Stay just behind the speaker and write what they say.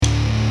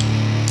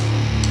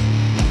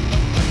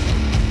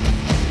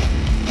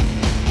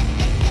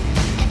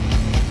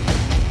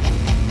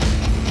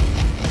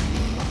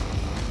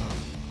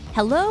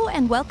Hello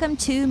and welcome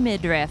to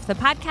Midriff, the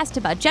podcast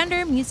about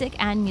gender, music,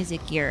 and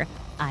music gear.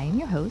 I am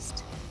your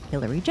host,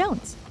 Hillary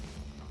Jones.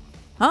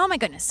 Oh my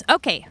goodness.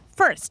 Okay,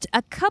 first,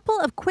 a couple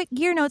of quick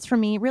gear notes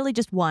from me, really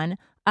just one.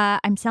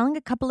 I'm selling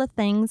a couple of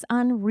things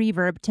on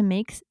Reverb to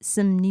make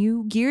some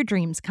new gear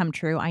dreams come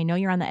true. I know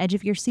you're on the edge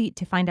of your seat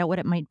to find out what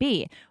it might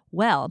be.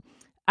 Well,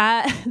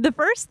 the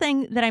first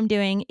thing that I'm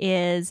doing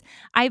is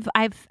I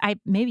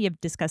maybe have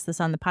discussed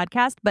this on the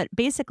podcast, but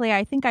basically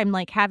I think I'm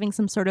like having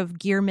some sort of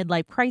gear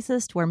midlife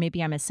crisis where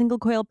maybe I'm a single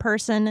coil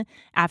person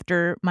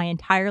after my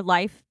entire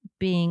life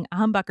being a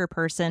humbucker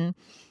person.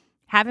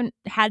 Haven't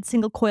had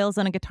single coils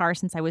on a guitar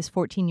since I was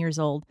 14 years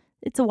old.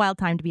 It's a wild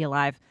time to be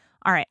alive.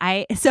 All right,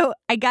 I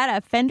got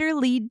a Fender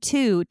Lead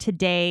 2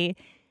 today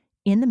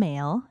in the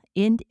mail,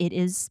 and it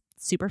is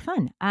super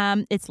fun.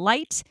 It's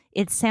light.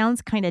 It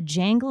sounds kind of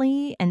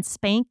jangly and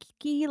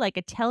spanky like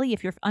a Telly.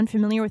 If you're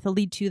unfamiliar with the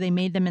Lead 2, they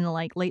made them in the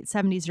like late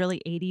 70s, early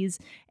 80s,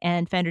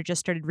 and Fender just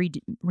started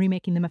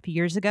remaking them a few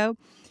years ago.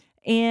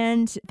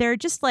 And they're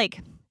just like,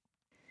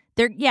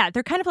 they're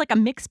kind of like a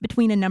mix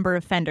between a number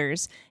of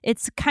Fenders.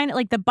 It's kind of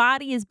like the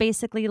body is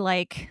basically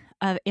like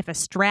if a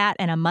Strat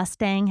and a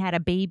Mustang had a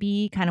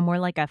baby, kind of more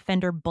like a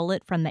Fender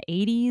Bullet from the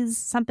 80s,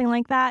 something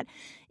like that.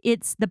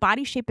 The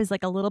body shape is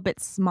like a little bit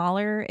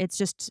smaller.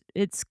 It's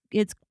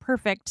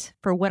perfect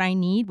for what I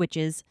need, which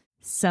is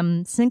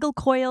some single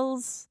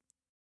coils,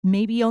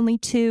 maybe only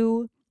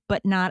two,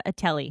 but not a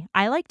Telly.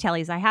 I like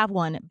Tellys. I have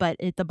one, but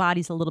the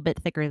body's a little bit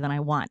thicker than I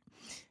want.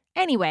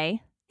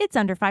 Anyway, it's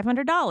under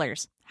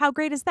 $500. How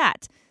great is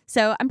that?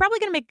 So I'm probably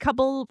going to make a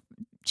couple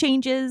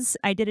changes.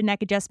 I did a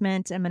neck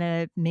adjustment. I'm going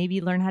to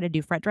maybe learn how to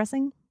do fret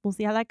dressing. We'll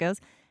see how that goes.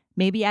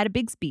 Maybe add a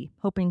Bigsby,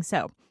 hoping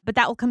so. But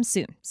that will come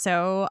soon.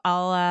 So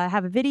I'll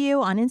have a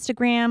video on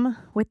Instagram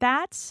with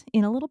that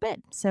in a little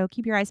bit. So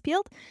keep your eyes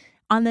peeled.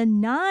 On the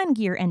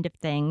non-gear end of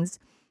things,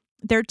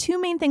 there are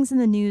two main things in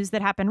the news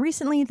that happened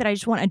recently that I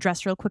just want to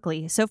address real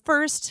quickly. So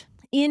first,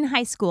 in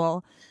high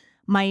school,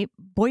 my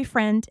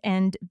boyfriend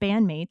and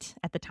bandmate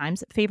at the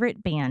time's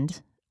favorite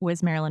band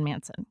was Marilyn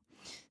Manson.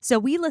 So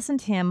we listened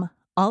to him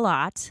a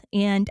lot,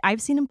 and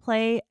I've seen him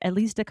play at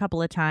least a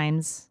couple of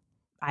times.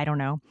 I don't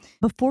know.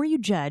 Before you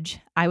judge,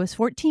 I was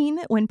 14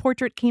 when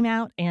Portrait came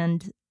out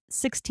and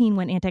 16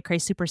 when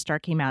Antichrist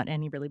Superstar came out,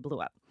 and he really blew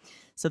up.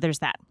 So there's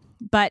that.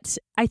 But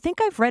I think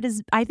I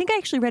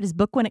actually read his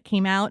book when it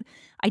came out.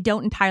 I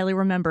don't entirely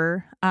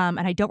remember, and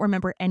I don't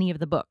remember any of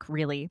the book,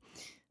 really.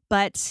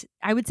 But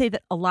I would say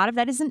that a lot of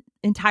that isn't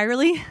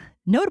entirely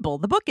notable.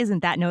 The book isn't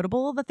that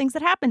notable. The things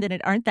that happened in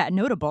it aren't that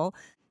notable.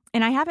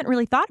 And I haven't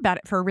really thought about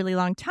it for a really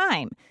long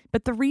time.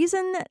 But the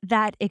reason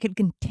that it could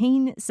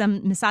contain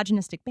some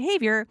misogynistic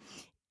behavior,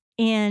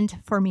 and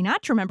for me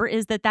not to remember,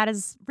 is that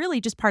is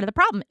really just part of the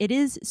problem. It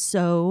is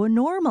so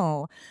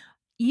normal.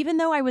 Even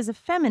though I was a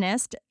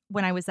feminist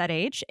when I was that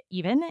age,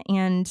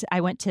 and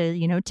I went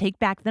to, Take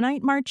Back the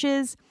Night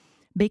marches,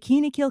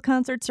 Bikini Kill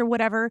concerts or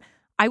whatever,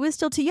 I was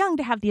still too young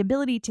to have the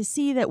ability to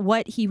see that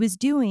what he was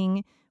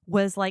doing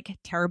was like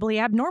terribly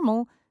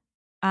abnormal,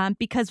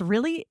 because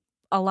really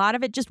a lot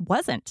of it just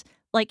wasn't.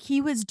 Like,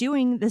 he was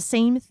doing the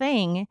same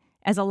thing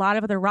as a lot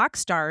of other rock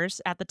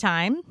stars at the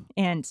time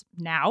and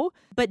now,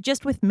 but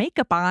just with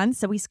makeup on,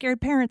 so he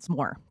scared parents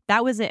more.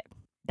 That was it.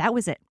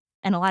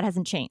 And a lot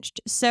hasn't changed.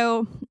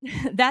 So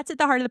that's at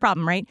the heart of the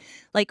problem, right?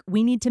 Like,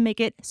 we need to make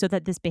it so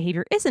that this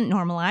behavior isn't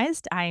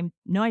normalized. I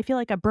know I feel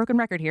like a broken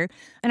record here,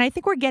 and I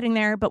think we're getting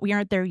there, but we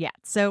aren't there yet.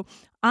 So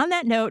on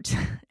that note,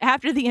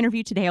 after the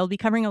interview today, I'll be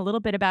covering a little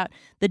bit about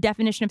the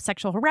definition of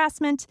sexual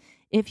harassment.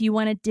 If you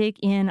want to dig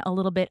in a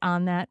little bit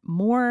on that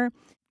more,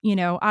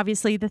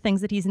 obviously the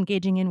things that he's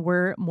engaging in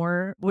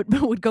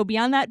would go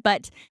beyond that.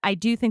 But I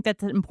do think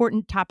that's an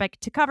important topic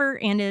to cover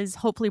and is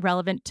hopefully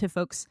relevant to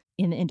folks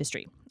in the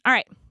industry. All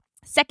right.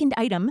 Second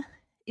item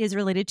is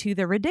related to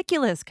the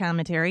ridiculous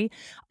commentary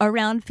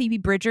around Phoebe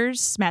Bridgers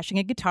smashing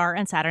a guitar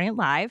on Saturday Night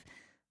Live.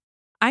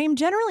 I am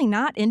generally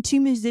not into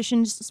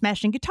musicians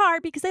smashing guitar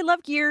because I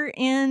love gear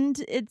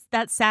and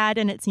that's sad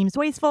and it seems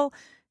wasteful.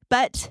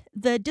 But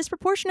the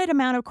disproportionate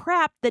amount of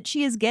crap that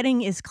she is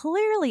getting is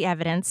clearly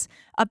evidence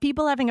of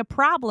people having a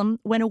problem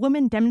when a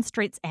woman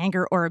demonstrates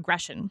anger or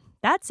aggression.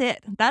 That's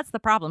it. That's the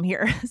problem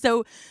here.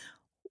 So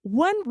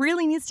one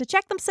really needs to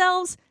check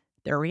themselves,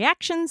 their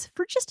reactions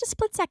for just a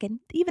split second,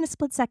 even a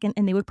split second,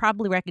 and they would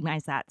probably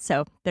recognize that.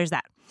 So there's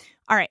that.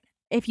 All right.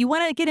 If you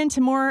want to get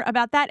into more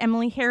about that,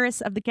 Emily Harris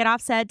of the Get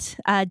Offset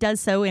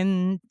does so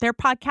in their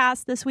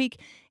podcast this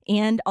week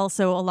and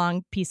also a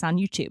long piece on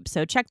YouTube.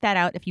 So check that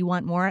out if you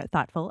want more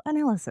thoughtful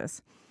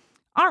analysis.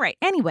 All right.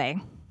 Anyway.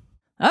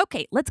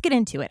 Okay, let's get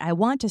into it. I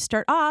want to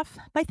start off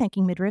by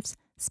thanking Midriff's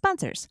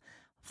sponsors.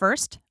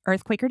 First,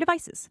 Earthquaker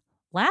Devices.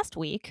 Last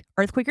week,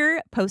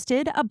 Earthquaker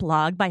posted a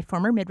blog by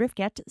former Midriff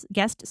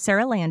guest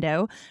Sarah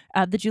Lando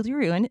of the Julie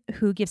Ruin,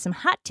 who gives some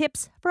hot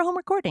tips for home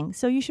recording.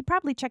 So you should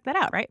probably check that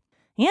out, right?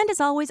 And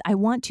as always, I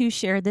want to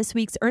share this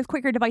week's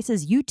Earthquaker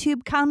Devices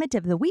YouTube comment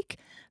of the week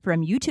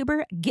from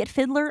YouTuber Get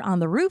Fiddler on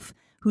the Roof,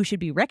 who should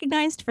be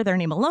recognized for their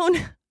name alone.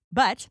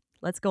 But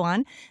let's go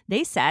on.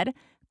 They said,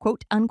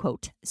 quote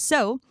unquote,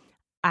 "So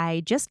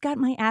I just got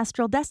my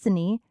Astral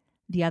Destiny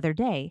the other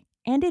day,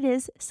 and it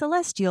is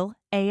celestial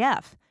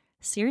AF.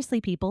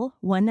 Seriously, people,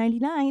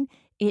 $199.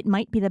 It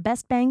might be the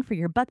best bang for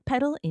your buck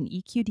pedal in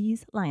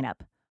EQD's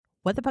lineup.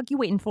 What the fuck you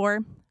waiting for?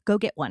 Go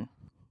get one.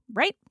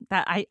 Right?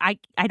 I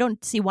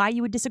don't see why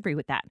you would disagree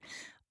with that.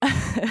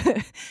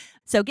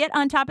 So get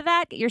on top of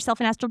that. Get yourself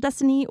an Astral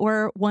Destiny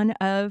or one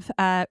of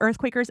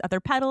Earthquaker's other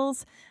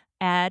pedals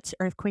at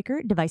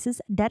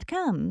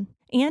earthquakerdevices.com.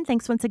 And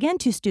thanks once again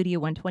to Studio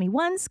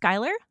 121.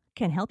 Skylar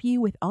can help you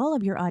with all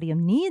of your audio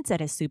needs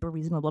at a super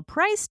reasonable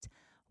price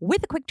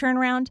with a quick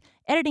turnaround,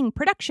 editing,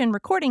 production,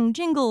 recording,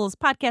 jingles,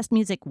 podcast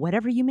music,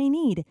 whatever you may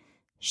need.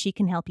 She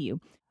can help you.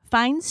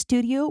 Find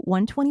Studio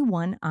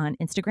 121 on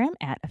Instagram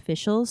at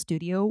official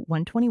Studio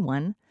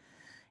 121.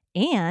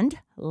 And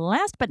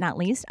last but not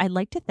least, I'd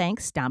like to thank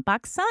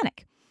Stompbox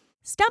Sonic.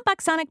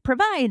 Stompbox Sonic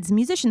provides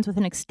musicians with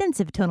an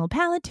extensive tonal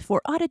palette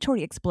for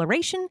auditory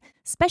exploration.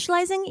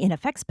 Specializing in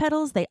effects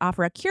pedals, they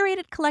offer a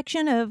curated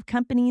collection of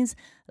companies,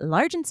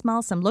 large and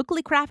small, some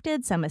locally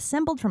crafted, some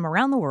assembled from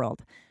around the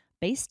world.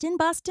 Based in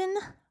Boston,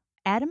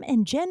 Adam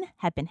and Jen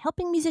have been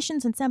helping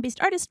musicians and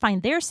sound-based artists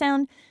find their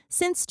sound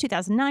since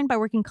 2009 by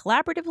working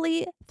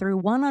collaboratively through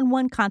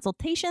one-on-one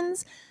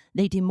consultations.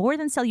 They do more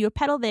than sell you a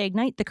pedal. They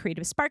ignite the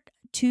creative spark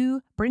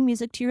to bring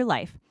music to your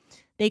life.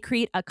 They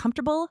create a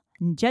comfortable,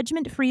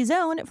 judgment-free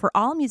zone for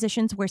all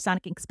musicians where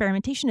sonic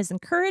experimentation is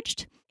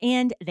encouraged.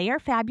 And they are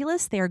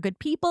fabulous. They are good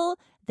people.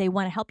 They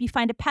want to help you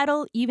find a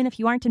pedal. Even if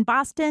you aren't in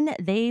Boston,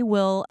 they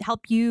will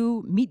help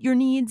you meet your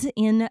needs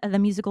in the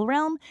musical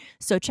realm.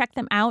 So check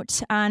them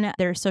out on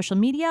their social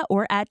media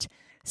or at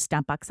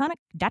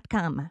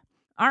stompboxsonic.com.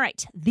 All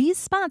right. These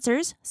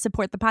sponsors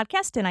support the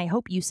podcast, and I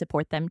hope you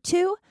support them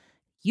too.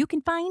 You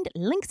can find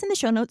links in the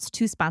show notes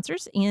to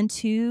sponsors and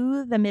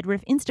to the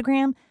Midriff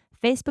Instagram,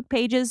 Facebook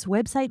pages,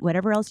 website,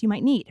 whatever else you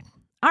might need.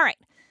 All right.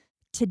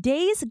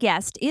 Today's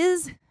guest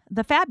is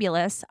the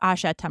fabulous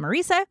Asha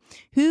Tamirisa,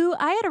 who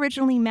I had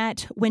originally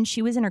met when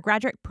she was in her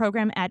graduate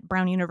program at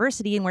Brown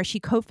University and where she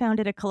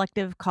co-founded a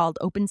collective called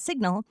Open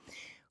Signal,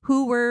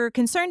 who were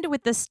concerned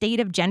with the state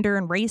of gender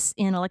and race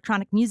in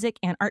electronic music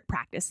and art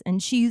practice.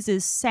 And she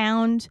uses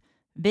sound,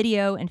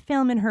 video, and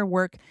film in her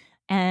work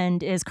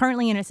and is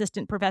currently an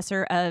assistant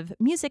professor of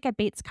music at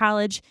Bates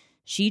College.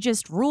 She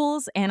just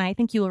rules, and I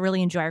think you will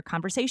really enjoy our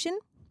conversation.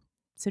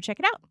 So check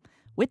it out.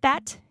 With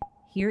that,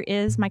 here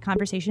is my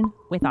conversation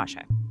with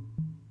Asha.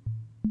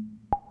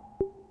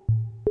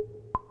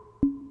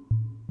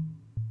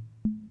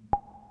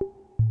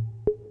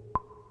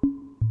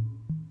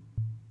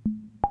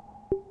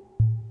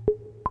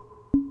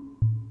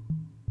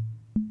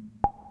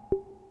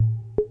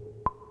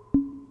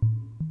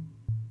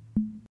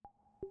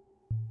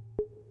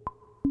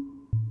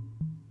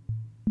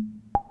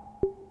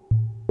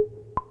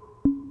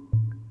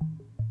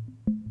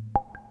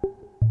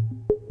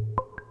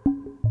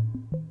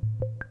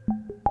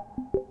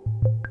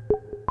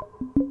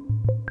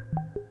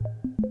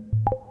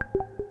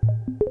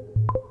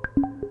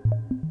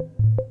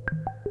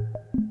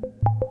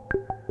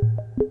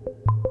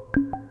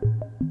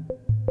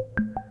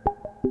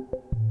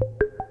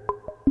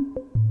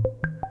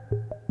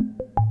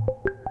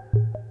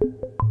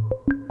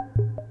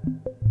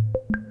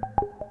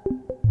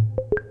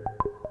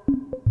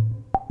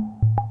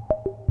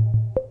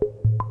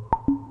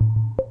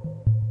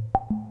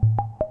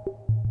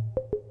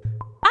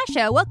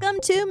 Asha, welcome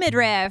to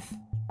Midriff.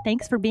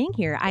 Thanks for being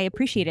here. I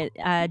appreciate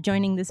it,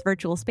 joining this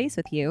virtual space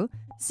with you.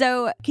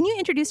 So can you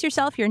introduce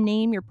yourself, your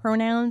name, your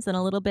pronouns, and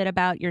a little bit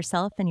about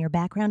yourself and your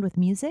background with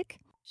music?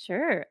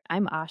 Sure.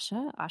 I'm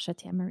Asha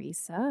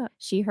Tamirisa,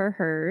 she, her,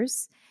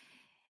 hers.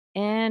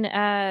 And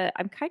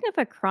I'm kind of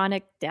a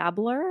chronic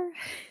dabbler.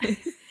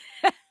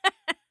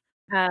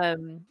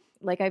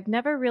 I've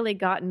never really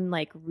gotten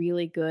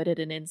really good at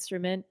an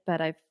instrument,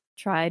 but I've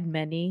tried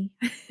many.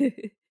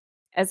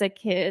 As a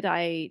kid,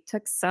 I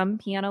took some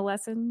piano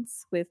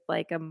lessons with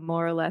a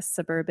more or less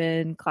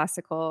suburban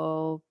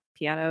classical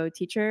piano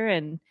teacher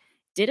and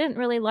didn't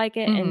really like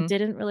it and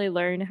didn't really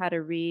learn how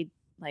to read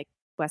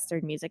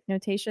Western music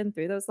notation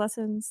through those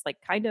lessons,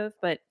 kind of,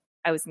 but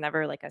I was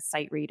never a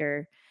sight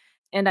reader.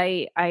 And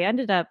I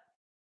ended up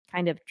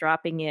kind of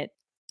dropping it.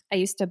 I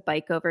used to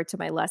bike over to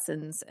my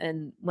lessons,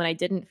 and when I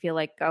didn't feel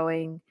like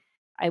going,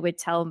 I would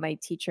tell my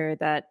teacher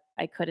that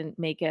I couldn't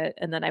make it,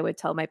 and then I would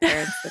tell my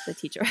parents that the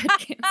teacher had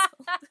canceled.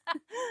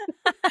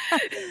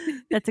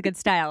 That's a good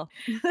style.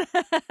 So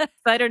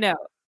I don't know.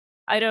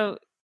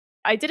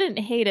 I didn't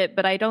hate it,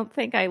 but I don't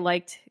think I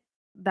liked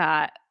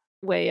that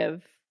way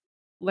of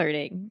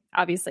learning.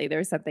 Obviously, there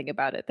was something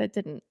about it that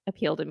didn't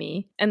appeal to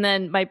me. And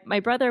then my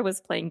brother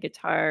was playing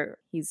guitar.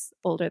 He's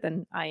older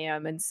than I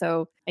am. And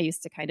so I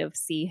used to kind of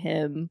see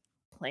him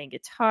playing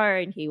guitar,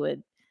 and he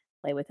would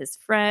play with his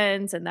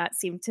friends, and that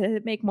seemed to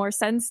make more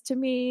sense to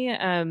me.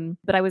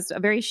 But I was a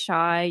very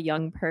shy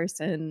young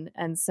person,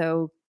 and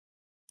so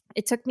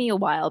it took me a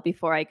while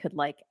before I could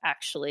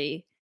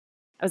actually.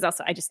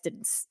 I just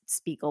didn't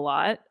speak a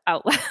lot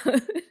out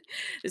loud.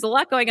 There's a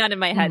lot going on in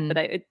my head,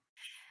 but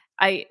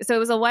So it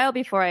was a while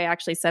before I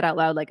actually said out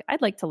loud, like,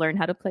 I'd like to learn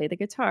how to play the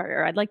guitar,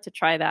 or I'd like to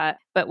try that.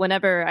 But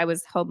whenever I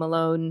was home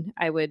alone,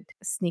 I would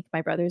sneak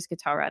my brother's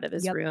guitar out of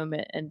his Yep. room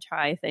and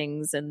try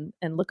things and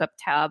look up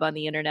tab on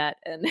the internet.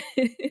 And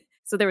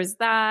so there was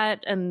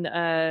that. And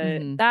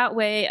that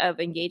way of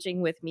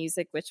engaging with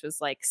music, which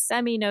was like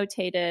semi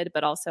notated,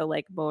 but also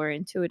like more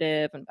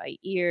intuitive and by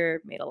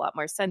ear, made a lot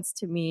more sense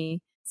to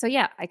me. So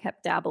yeah, I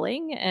kept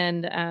dabbling.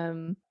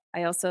 And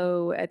I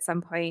also, at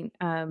some point,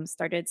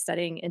 started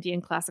studying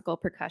Indian classical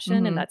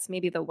percussion. And that's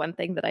maybe the one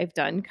thing that I've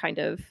done kind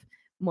of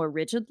more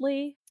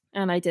rigidly.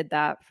 And I did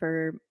that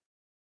for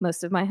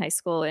most of my high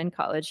school and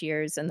college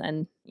years. And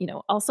then,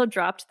 also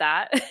dropped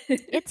that.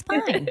 It's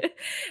fine.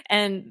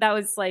 And that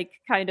was like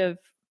kind of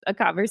a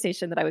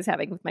conversation that I was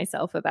having with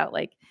myself about,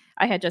 like,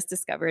 I had just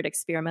discovered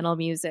experimental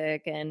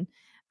music and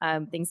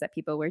things that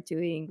people were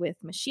doing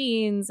with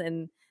machines.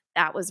 And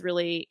that was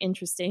really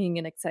interesting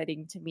and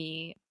exciting to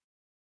me.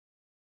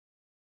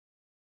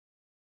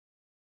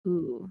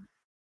 Ooh.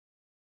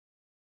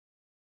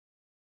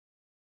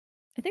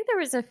 I think there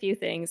was a few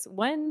things.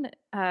 One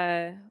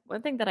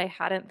thing that I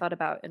hadn't thought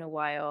about in a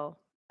while,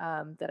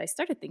 that I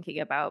started thinking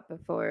about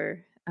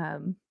before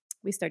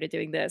we started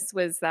doing this,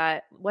 was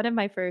that one of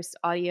my first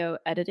audio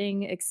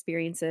editing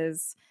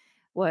experiences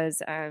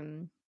was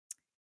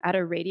at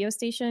a radio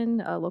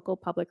station, a local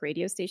public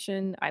radio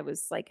station. I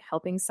was like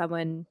helping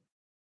someone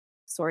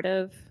sort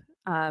of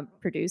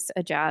produce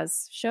a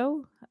jazz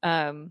show.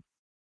 And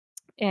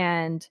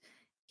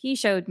he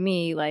showed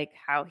me like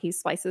how he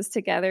splices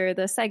together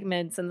the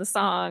segments and the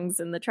songs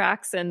and the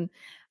tracks. And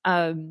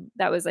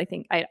that was, I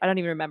think, I don't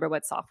even remember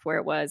what software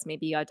it was,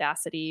 maybe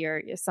Audacity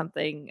or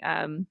something.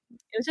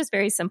 It was just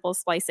very simple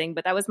splicing,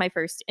 but that was my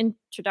first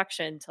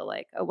introduction to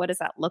like, oh, what does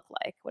that look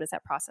like? What does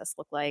that process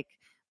look like?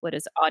 What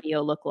does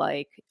audio look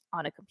like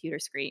on a computer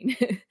screen?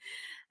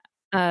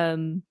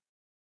 um,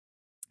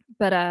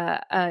 but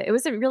it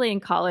was really in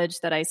college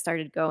that I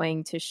started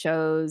going to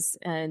shows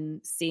and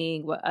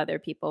seeing what other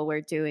people were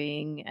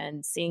doing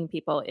and seeing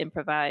people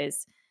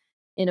improvise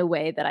in a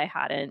way that I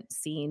hadn't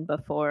seen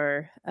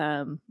before.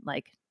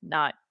 Like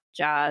not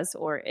jazz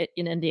or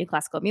in Indian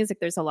classical music,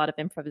 there's a lot of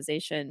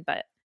improvisation,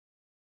 but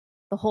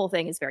the whole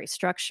thing is very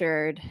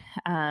structured.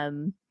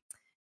 And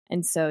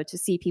so to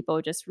see people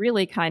just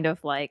really kind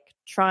of like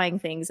trying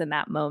things in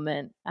that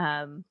moment,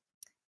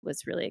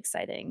 was really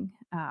exciting.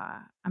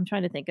 I'm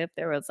trying to think if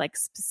there was like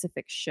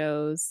specific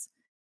shows.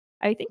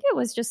 I think it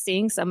was just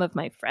seeing some of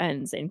my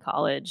friends in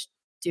college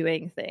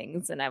doing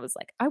things, and I was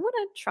like, I want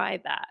to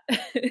try that.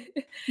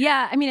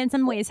 Yeah, I mean, in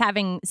some ways,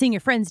 seeing your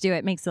friends do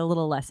it makes it a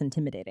little less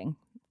intimidating.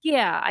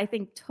 Yeah, I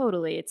think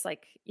totally. It's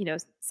like,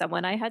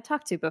 someone I had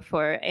talked to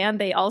before, and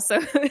they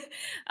also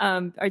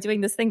are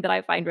doing this thing that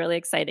I find really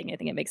exciting. I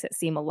think it makes it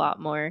seem a lot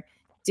more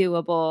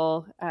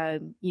doable.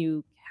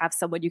 You have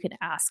someone you can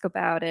ask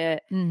about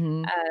it.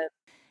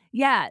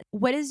 Yeah.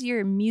 What is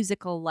your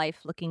musical life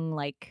looking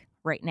like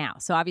right now?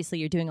 So obviously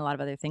you're doing a lot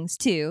of other things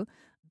too,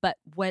 but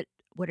what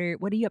are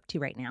you up to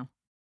right now?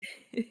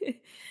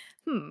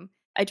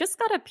 I just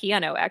got a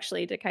piano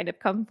actually to kind of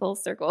come full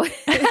circle.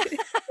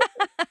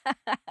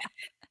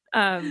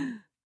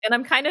 And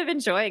I'm kind of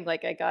enjoying,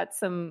 like, I got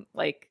some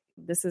like,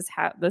 this is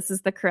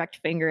the correct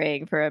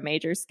fingering for a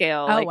major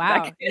scale. Oh, Like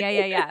wow.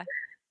 Yeah.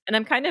 and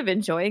I'm kind of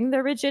enjoying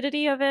the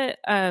rigidity of it.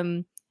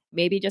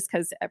 Maybe just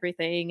because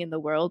everything in the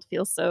world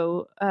feels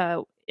so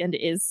and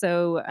is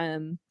so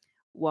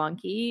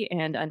wonky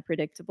and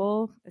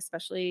unpredictable,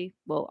 especially,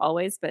 well,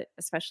 always, but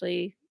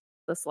especially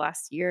this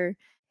last year.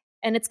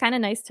 And it's kind of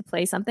nice to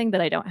play something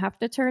that I don't have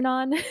to turn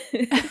on.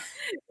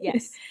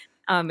 Yes.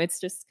 It's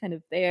just kind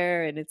of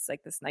there, and it's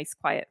like this nice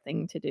quiet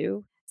thing to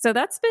do. So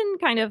that's been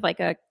kind of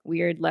like a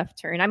weird left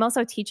turn. I'm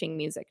also teaching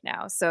music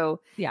now. So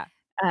Yeah.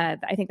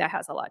 I think that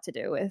has a lot to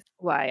do with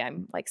why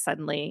I'm like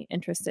suddenly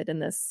interested in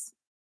this,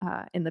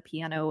 in the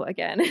piano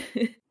again.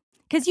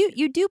 Because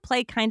you do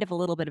play kind of a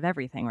little bit of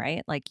everything,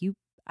 right? Like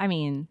I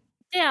mean,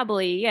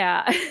 Dabbly,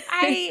 yeah.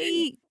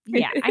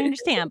 yeah, I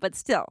understand, but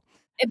still.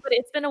 But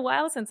it's been a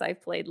while since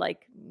I've played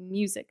like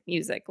music,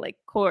 like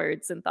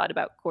chords, and thought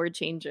about chord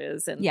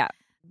changes Yeah.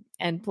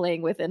 and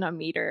playing within a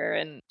meter.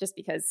 And just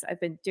because I've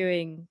been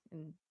doing,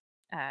 and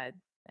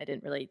I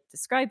didn't really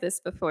describe this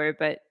before,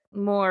 but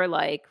more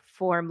like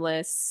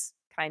formless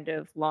kind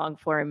of long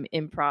form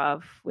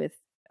improv with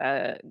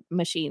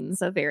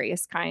machines of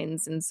various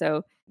kinds. And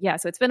so, yeah,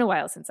 so it's been a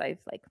while since I've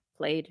like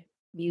played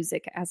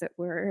music, as it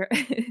were.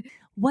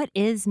 What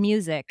is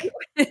music?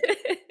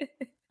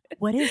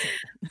 What is it?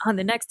 On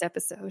the next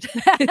episode.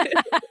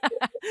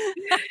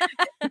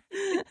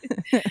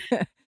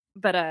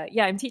 But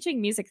yeah, I'm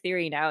teaching music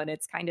theory now, and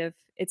it's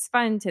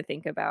fun to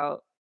think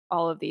about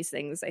all of these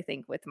things, I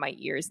think, with my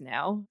ears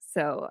now.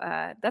 So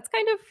that's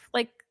kind of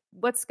like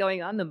what's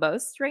going on the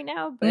most right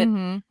now. But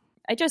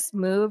I just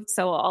moved,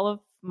 so all of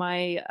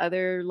my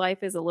other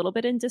life is a little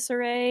bit in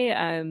disarray.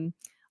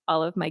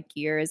 All of my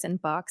gear is in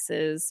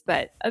boxes,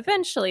 but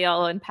eventually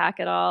I'll unpack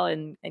it all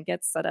and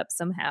get set up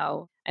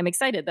somehow. I'm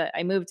excited that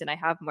I moved and I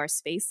have more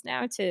space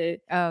now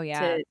Oh,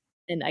 yeah.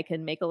 and I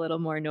can make a little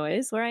more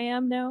noise where I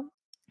am now.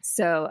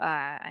 So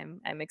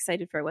I'm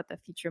excited for what the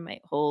future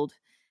might hold.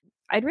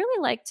 I'd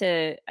really like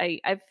to.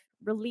 I've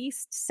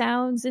released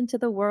sounds into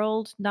the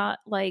world, not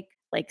like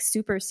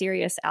super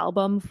serious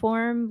album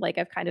form. Like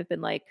I've kind of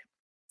been like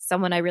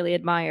someone I really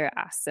admire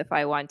asks if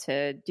I want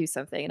to do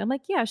something, and I'm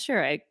like, yeah,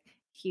 sure.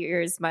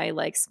 Here's my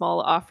like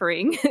small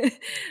offering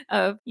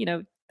of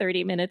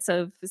 30 minutes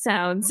of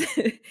sounds.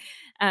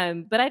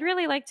 But I'd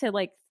really like to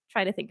like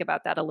try to think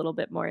about that a little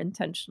bit more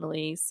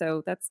intentionally.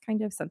 So that's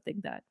kind of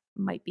something that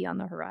might be on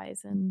the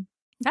horizon.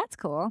 That's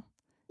cool.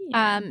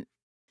 Yeah.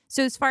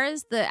 So as far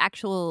as the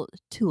actual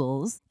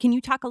tools, can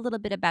you talk a little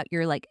bit about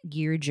your like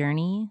gear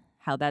journey?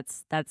 How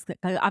that's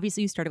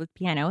obviously you started with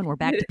piano and we're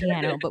back to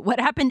piano, but what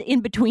happened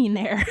in between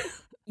there?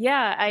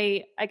 Yeah,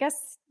 I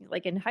guess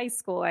like in high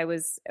school I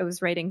was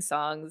writing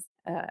songs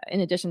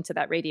in addition to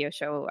that radio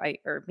show. I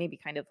or maybe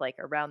kind of like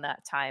around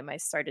that time I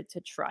started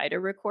to try to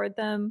record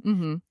them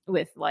Mm-hmm.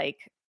 with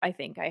like I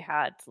think I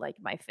had like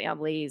my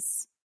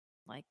family's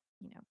like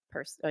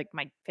like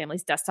my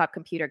family's desktop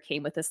computer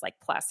came with this like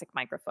plastic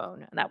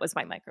microphone, and that was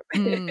my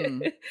microphone.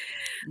 Mm,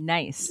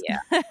 nice. Yeah.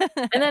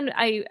 And then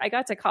I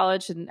got to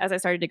college, and as I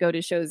started to go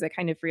to shows, I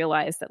kind of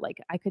realized that like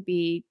I could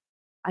be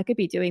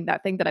doing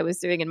that thing that I was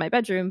doing in my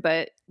bedroom,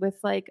 but with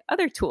like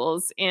other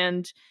tools.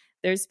 And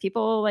there's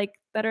people like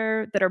that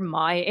are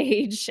my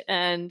age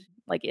and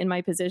like in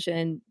my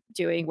position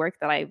doing work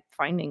that I'm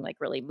finding like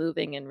really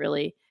moving and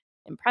really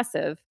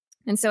impressive.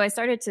 And so I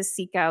started to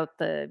seek out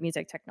the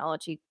music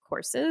technology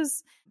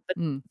courses, but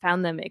Mm.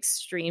 found them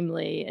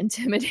extremely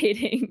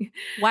intimidating.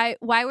 Why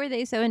were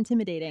they so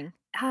intimidating?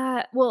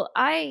 Well,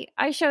 I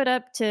showed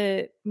up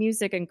to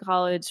music in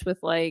college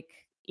with like,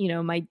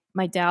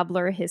 my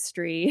dabbler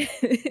history.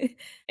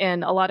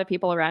 And a lot of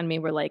people around me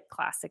were like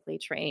classically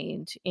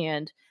trained,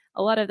 and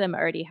a lot of them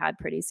already had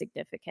pretty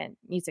significant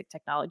music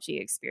technology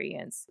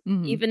experience.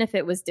 Mm-hmm. Even if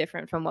it was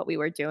different from what we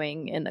were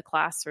doing in the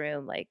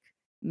classroom, like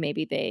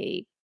maybe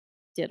they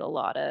did a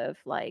lot of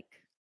like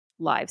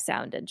live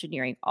sound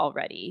engineering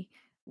already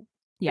or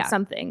Yeah.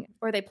 something,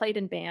 or they played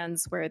in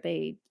bands where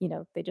they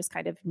just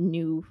kind of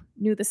knew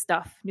the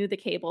stuff, knew the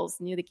cables,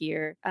 knew the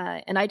gear.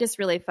 And I just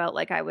really felt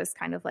like I was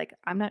kind of like,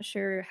 I'm not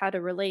sure how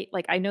to relate.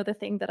 Like I know the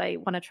thing that I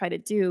want to try to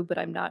do, but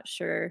I'm not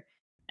sure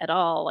at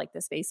all like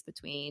the space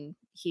between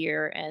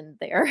here and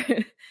there.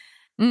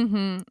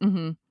 Mm-hmm.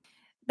 Mm-hmm.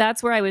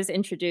 That's where I was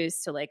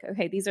introduced to like,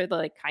 okay, these are the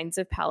like kinds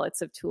of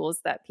palettes of tools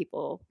that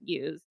people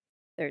use.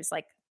 There's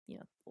like,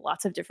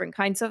 lots of different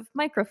kinds of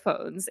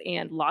microphones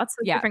and lots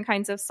of Yeah. different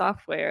kinds of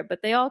software,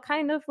 but they all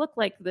kind of look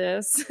like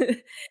this.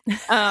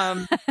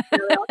 um,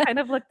 they all kind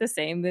of look the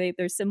same.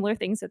 There's similar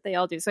things that they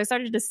all do. So I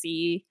started to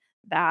see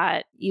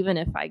that even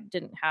if I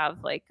didn't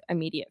have like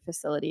immediate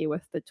facility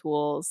with the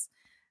tools,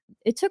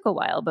 it took a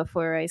while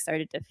before I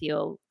started to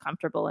feel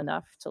comfortable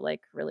enough to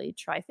like really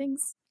try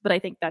things. But I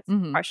think that's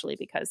Mm-hmm. partially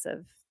because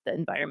of the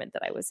environment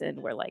that I was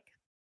in where like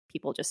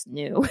people just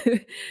knew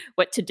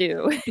what to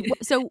do.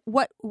 So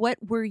what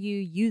were you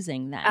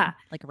using then? Ah,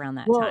 Like around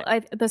that well,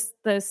 time?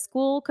 the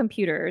school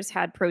computers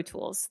had Pro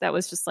Tools. That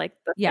was just like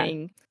the Yeah.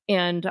 thing.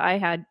 And I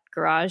had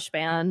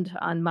GarageBand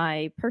on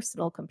my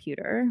personal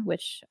computer,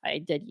 which I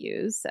did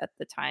use at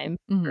the time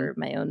Mm-hmm. for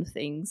my own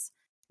things.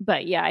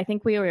 But yeah, I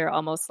think we were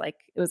almost like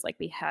it was like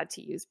we had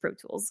to use Pro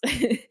Tools.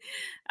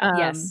 um,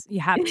 Yes, you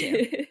have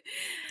to.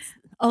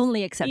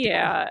 Only acceptable.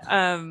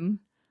 yeah,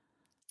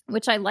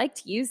 which I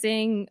liked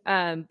using.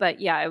 But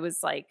yeah, it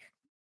was like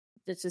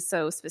it's just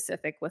so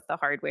specific with the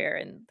hardware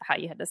and how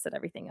you had to set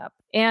everything up.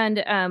 And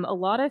a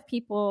lot of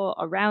people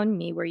around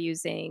me were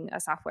using a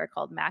software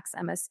called Max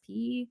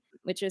MSP,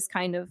 which is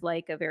kind of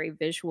like a very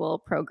visual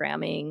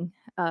programming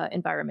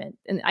environment.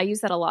 And I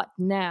use that a lot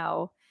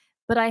now,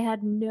 but I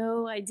had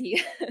no idea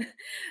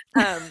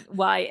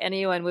why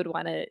anyone would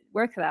want to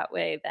work that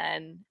way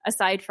then,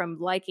 aside from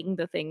liking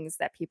the things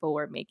that people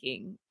were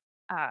making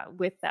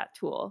with that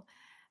tool.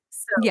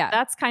 So Yeah.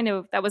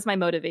 that was my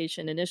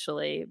motivation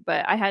initially,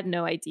 but I had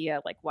no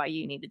idea like why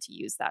you needed to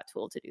use that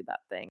tool to do that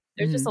thing.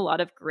 There's just Mm. a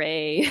lot of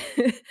gray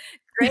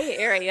gray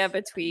area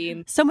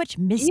between. So much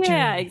mystery.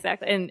 Yeah,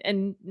 exactly.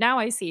 And now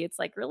I see it's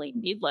like really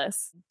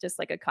needless, just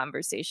like a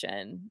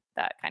conversation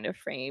that kind of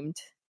framed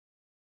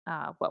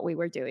what we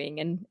were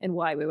doing and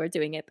why we were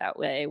doing it that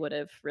way would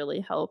have really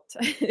helped.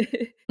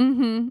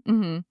 Mm-hmm.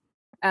 Mm-hmm.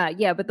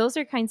 Yeah, but those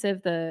are kind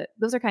of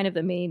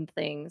the main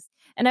things.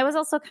 And I was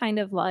also kind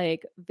of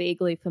like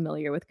vaguely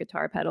familiar with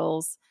guitar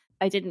pedals.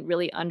 I didn't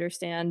really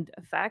understand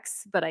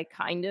effects, but I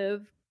kind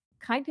of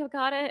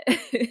got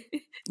it.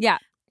 Yeah.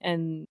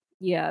 And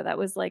yeah, that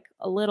was like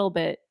a little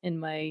bit in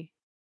my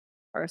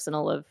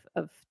arsenal of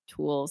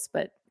tools,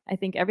 but I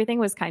think everything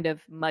was kind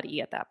of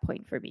muddy at that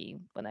point for me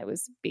when I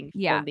was being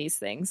Yeah. shown these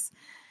things.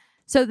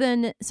 So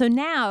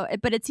now,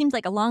 but it seems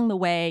like along the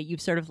way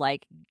you've sort of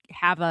like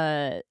have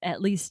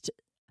at least,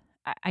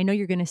 I know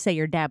you're going to say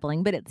you're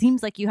dabbling, but it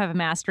seems like you have a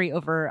mastery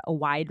over a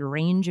wide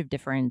range of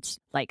different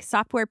like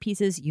software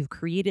pieces. You've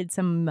created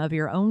some of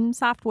your own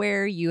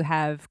software. You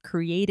have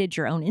created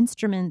your own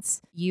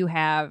instruments. You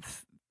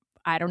have,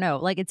 I don't know,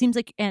 like it seems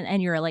like,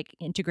 and you're like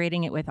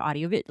integrating it with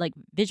audio, like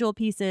visual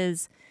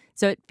pieces.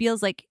 So it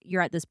feels like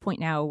you're at this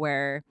point now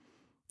where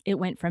it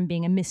went from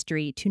being a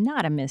mystery to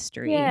not a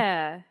mystery.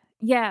 Yeah.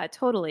 Yeah,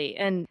 totally.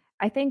 And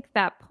I think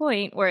that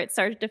point where it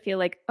started to feel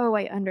like, oh,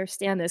 I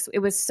understand this, it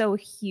was so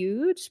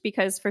huge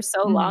because for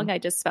so Hmm. long I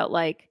just felt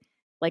like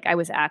I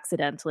was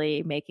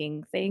accidentally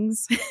making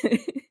things.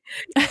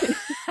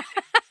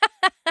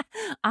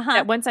 Uh-huh.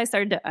 That once I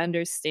started to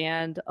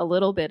understand a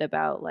little bit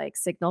about like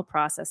signal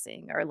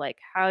processing or like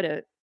how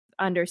to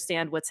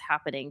understand what's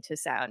happening to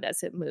sound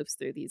as it moves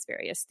through these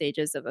various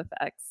stages of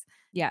effects,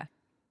 Yeah.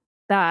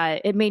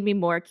 that it made me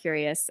more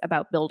curious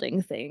about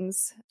building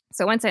things.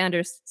 So once I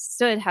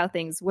understood how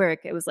things work,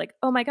 it was like,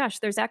 oh my gosh,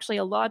 there's actually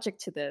a logic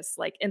to this.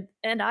 Like,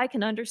 and I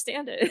can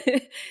understand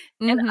it.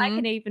 And I Hmm.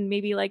 can even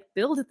maybe like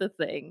build the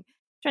thing.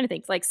 Trying to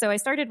think. Like, so I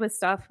started with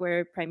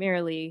software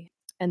primarily,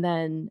 and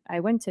then I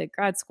went to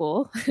grad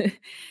school.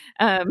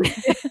 um,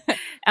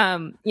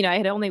 I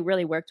had only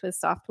really worked with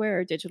software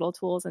or digital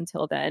tools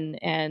until then.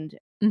 And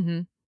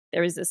Hmm.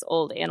 there was this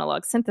old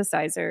analog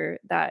synthesizer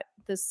that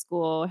the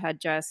school had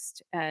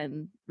just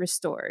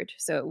restored,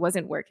 so it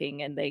wasn't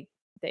working, and they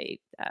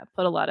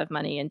put a lot of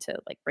money into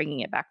like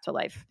bringing it back to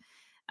life.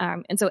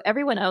 And so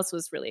everyone else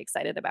was really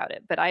excited about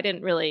it, but I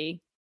didn't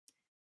really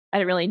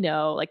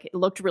know. Like, it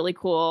looked really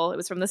cool. It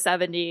was from the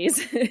 70s.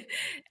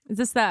 Is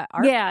this the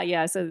ARP? Yeah,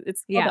 yeah. So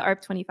it's called the Yeah.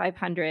 ARP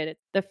 2500.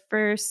 It's the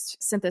first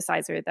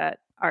synthesizer that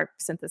ARP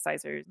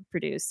synthesizers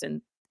produced,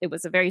 and it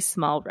was a very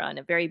small run,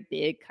 a very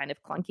big kind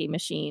of clunky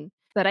machine.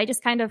 But I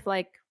just kind of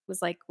like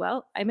was like,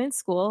 well, I'm in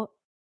school.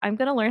 I'm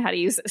going to learn how to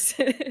use this.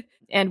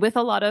 And with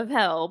a lot of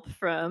help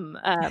from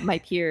my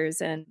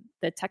peers and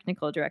the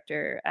technical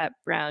director at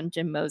Brown,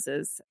 Jim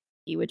Moses,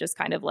 he would just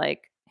kind of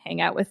like hang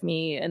out with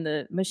me in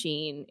the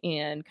machine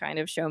and kind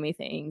of show me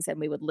things, and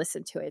we would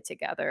listen to it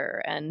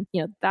together. And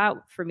that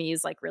for me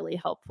is like really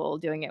helpful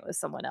doing it with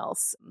someone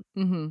else.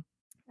 Hmm.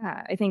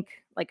 I think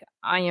like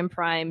I am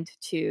primed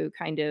to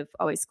kind of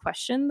always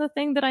question the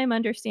thing that I'm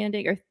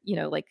understanding, or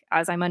like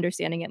as I'm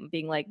understanding it and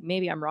being like,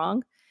 maybe I'm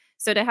wrong.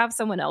 So to have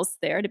someone else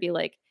there to be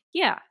like,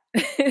 yeah,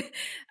 speeds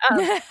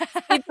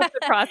up the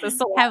process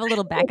a Have a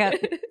little backup.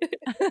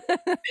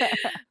 lot.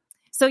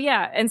 So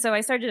yeah, and so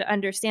I started to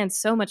understand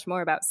so much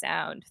more about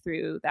sound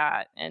through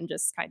that, and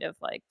just kind of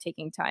like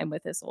taking time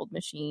with this old Do you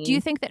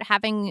machine. think that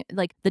having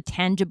like the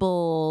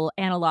tangible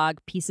analog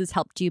pieces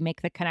helped you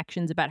make the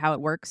connections about how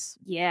it works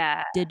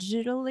Yeah,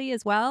 digitally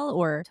as well?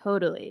 Or,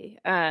 totally.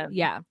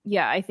 yeah,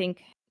 Yeah, I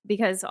think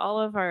because all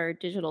of our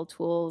digital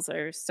tools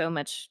are so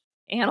much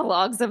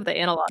analogs of the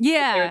analog.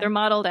 They're yeah,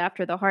 modeled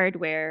after the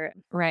hardware.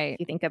 If right.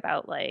 you think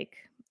about like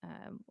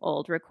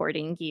old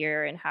recording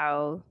gear and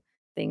how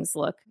things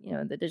look,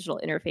 the digital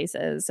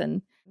interfaces.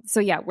 And so,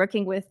 yeah,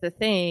 working with the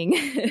thing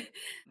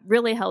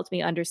really helped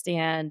me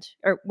understand,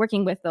 or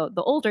working with the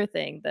older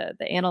thing, the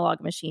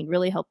analog machine,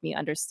 really helped me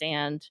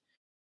understand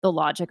the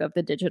logic of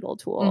the digital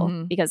tool.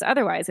 Hmm. Because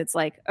otherwise, it's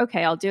like,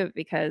 okay, I'll do it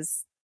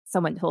because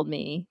someone told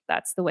me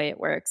that's the way it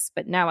works.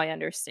 But now I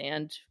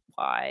understand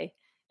why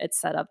it's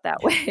set up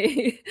that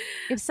way.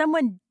 If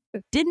someone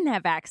didn't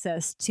have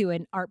access to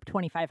an ARP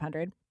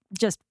 2500,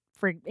 just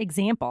for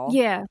example,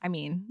 Yeah. I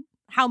mean,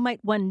 how might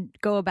one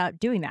go about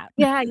doing that?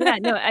 Yeah, yeah.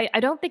 No, I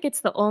don't think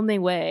it's the only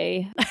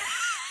way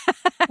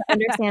to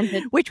understand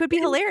the Which would be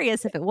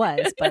hilarious if it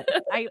was, but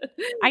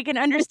I can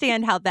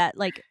understand how that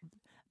like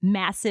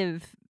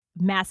massive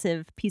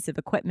piece of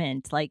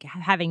equipment, like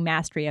having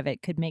mastery of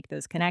it could make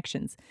those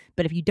connections.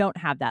 But if you don't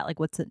have that, like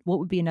what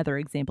would be another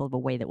example of a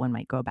way that one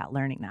might go about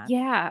learning that?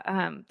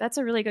 Yeah, that's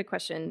a really good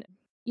question.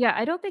 Yeah,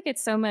 I don't think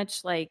it's so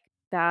much like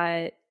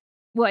that.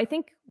 Well, I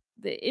think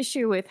the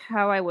issue with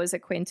how I was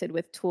acquainted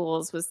with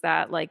tools was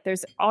that like there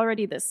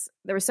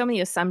were so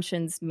many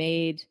assumptions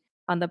made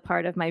on the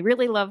part of my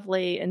really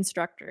lovely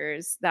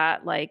instructors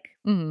that like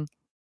Mhm.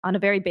 on a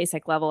very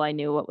basic level I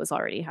knew what was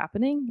already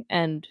happening.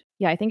 And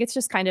yeah, I think it's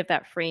just kind of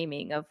that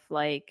framing of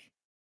like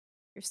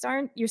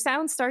your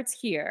sound starts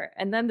here,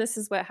 and then this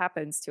is what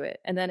happens to it,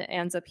 and then it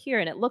ends up here,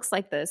 and it looks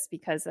like this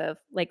because of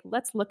like,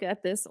 let's look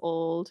at this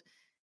old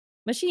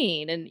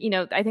machine. And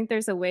I think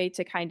there's a way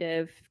to kind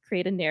of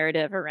create a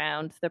narrative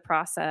around the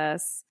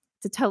process,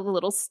 to tell a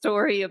little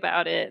story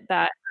about it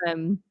that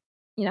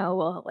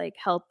will like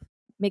help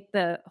make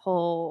the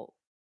whole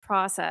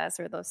process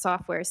or the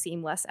software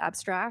seem less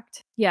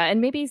abstract. Yeah,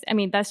 and maybe, I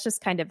mean, that's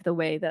just kind of the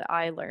way that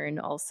I learn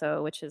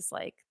also, which is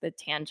like the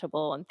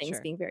tangible and things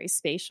Sure. being very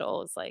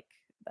spatial is like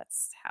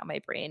that's how my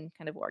brain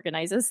kind of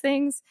organizes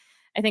things.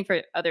 I think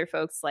for other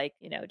folks, like,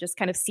 just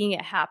kind of seeing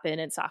it happen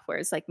in software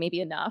is like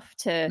maybe enough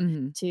to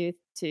Mhm.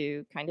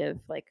 to kind of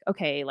like,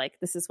 okay, like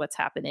this is what's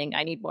happening.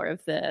 I need more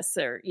of this,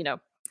 or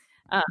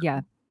um,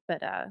 Yeah.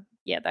 but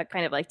yeah, that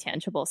kind of like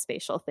tangible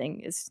spatial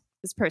thing is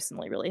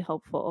personally really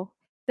helpful.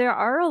 There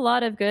are a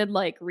lot of good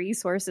like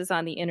resources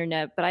on the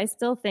internet, but I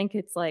still think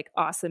it's like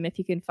awesome if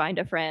you can find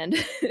a friend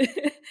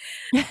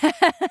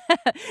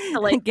to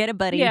like, Get a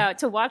buddy. yeah,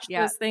 to watch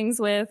Yeah. those things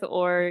with,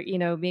 or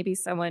maybe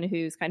someone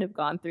who's kind of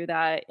gone through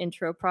that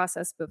intro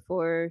process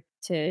before,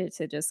 to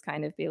just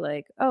kind of be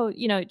like, oh,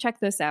 check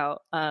this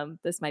out,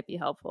 this might be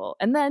helpful,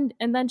 and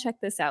then check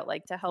this out,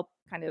 like to help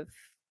kind of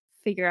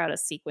figure out a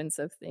sequence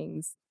of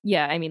things.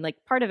 Yeah, I mean,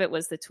 like part of it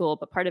was the tool,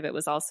 but part of it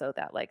was also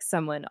that like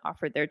someone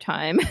offered their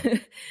time.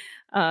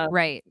 um,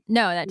 Right.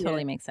 No, that yeah.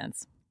 totally makes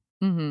sense.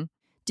 Mhm.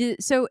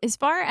 So as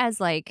far as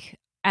like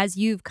as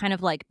you've kind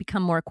of like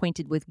become more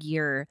acquainted with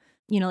gear,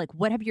 like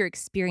what have your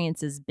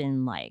experiences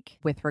been like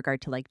with regard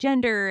to like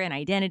gender and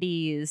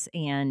identities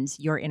and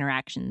your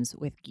interactions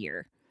with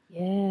gear?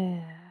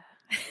 Yeah.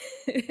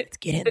 Let's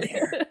get in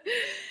there.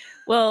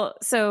 Well,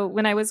 so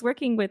when I was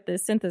working with the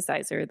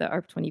synthesizer, the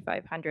ARP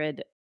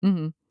 2500,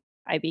 Mhm.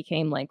 I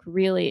became like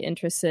really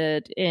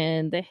interested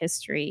in the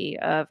history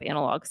of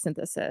analog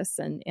synthesis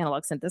and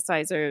analog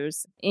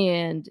synthesizers.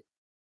 And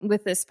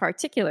with this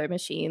particular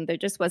machine, there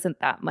just wasn't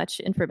that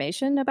much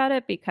information about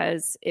it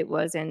because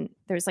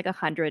there's like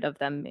 100 of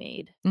them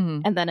made.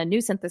 Mhm. And then a new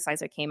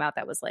synthesizer came out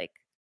that was like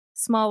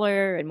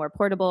smaller and more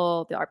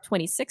portable, the ARP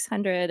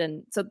 2600.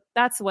 And so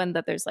that's one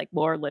that there's like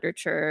more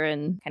literature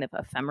and kind of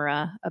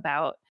ephemera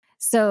about.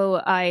 So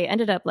I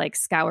ended up like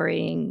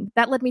scouring.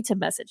 That led me to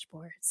message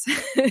boards.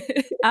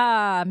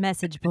 Ah,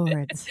 message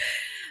boards.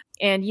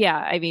 And yeah,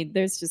 I mean,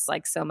 there's just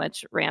like so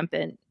much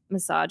rampant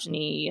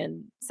misogyny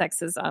and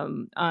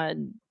sexism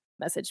on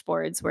message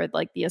boards where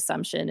like the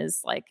assumption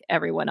is like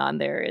everyone on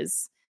there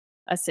is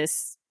a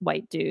cis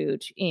white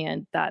dude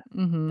and that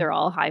Mhm. they're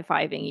all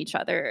high-fiving each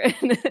other.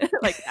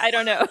 Like, I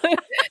don't know.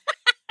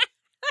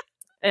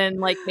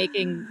 And like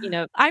making,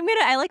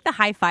 I like the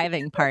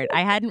high-fiving part.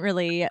 I hadn't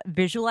really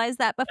visualized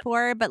that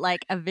before, but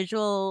like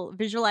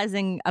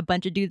visualizing a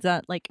bunch of dudes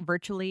on like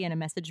virtually in a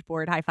message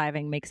board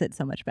high-fiving makes it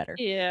so much better.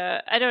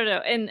 yeah, I don't know.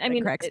 And I It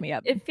mean, cracks me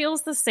up. it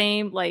feels the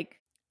same like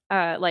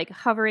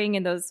hovering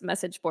in those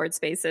message board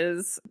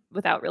spaces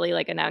without really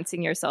like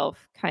announcing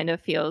yourself kind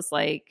of feels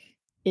like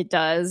it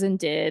does and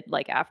did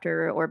like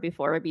after or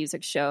before a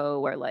music show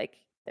where like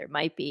there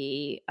might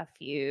be a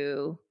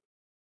few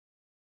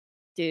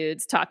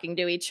dudes talking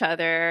to each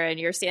other and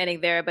you're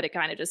standing there, but it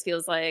kind of just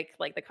feels like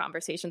the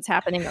conversation's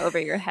happening over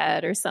your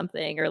head or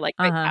something, or like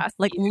right Uh-huh. past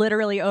Like you.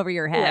 literally over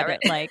your Yeah, head,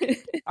 like right.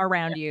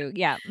 around you.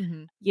 Yeah.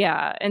 Mhm.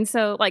 Yeah. And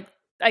so like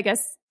I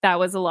guess that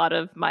was a lot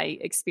of my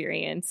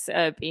experience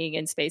being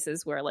in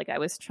spaces where like I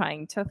was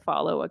trying to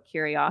follow a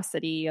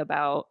curiosity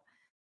about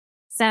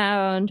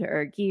sound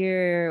or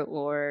gear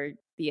or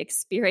the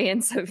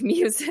experience of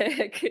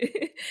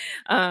music.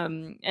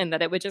 And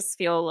that it would just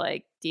feel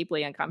like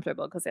deeply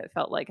uncomfortable because it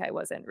felt like I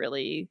wasn't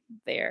really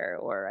there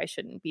or I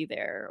shouldn't be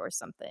there or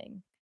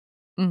something,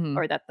 Mhm.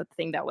 or that the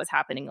thing that was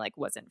happening like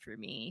wasn't for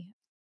me.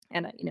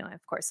 And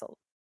of course, I'm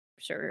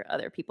sure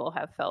other people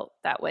have felt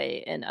that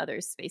way in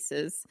other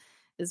spaces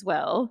as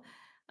well,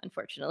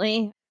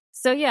 unfortunately.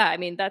 So yeah, I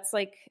mean, that's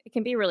like it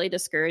can be really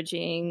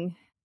discouraging.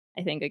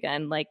 I think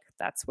again, like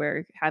that's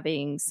where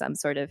having some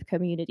sort of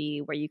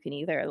community where you can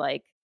either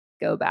like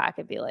go back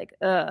and be like,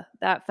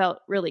 that felt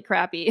really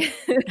crappy.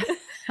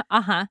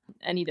 Uh-huh.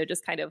 And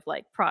just kind of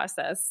like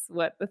process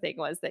what the thing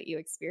was that you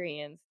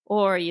experienced,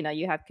 or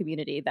you have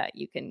community that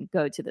you can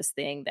go to this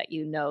thing that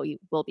you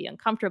will be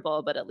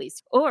uncomfortable, but at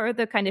least, or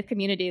the kind of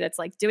community that's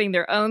like doing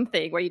their own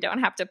thing where you don't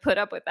have to put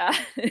up with that.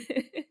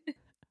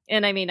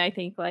 And I mean, I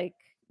think like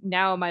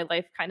now my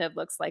life kind of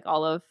looks like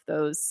all of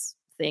those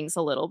things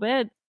a little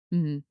bit,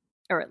 Mhm.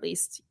 or at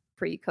least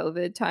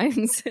pre-COVID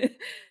times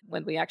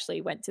when we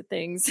actually went to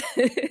things.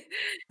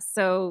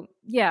 So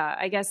yeah,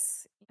 I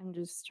guess I'm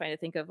just trying to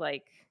think of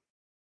like,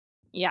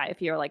 yeah,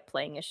 if you're like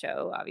playing a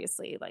show,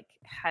 obviously, like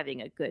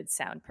having a good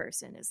sound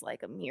person is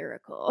like a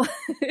miracle.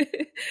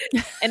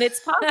 And it's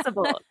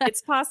possible.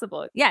 It's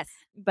possible. Yes.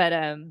 But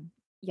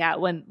yeah,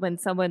 when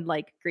someone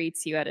like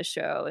greets you at a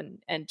show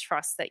and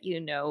trusts that you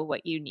know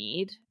what you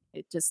need,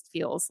 it just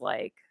feels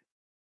like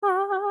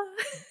ah.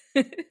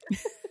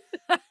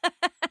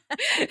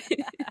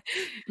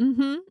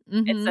 Mhm.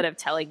 Mhm. Instead of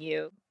telling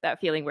you that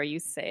feeling where you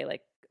say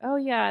like, "Oh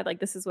yeah, like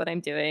this is what I'm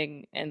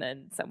doing," and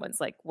then someone's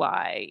like,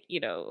 "Why?"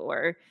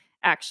 Or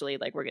actually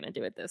like we're going to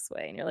do it this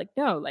way, and you're like,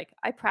 "No, like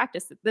I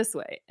practiced it this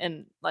way."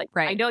 And like I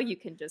Right. know you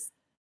can just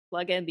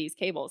plug in these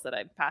cables that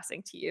I'm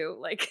passing to you,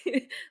 like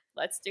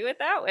let's do it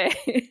that way.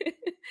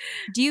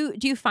 Do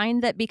you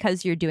find that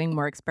because you're doing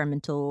more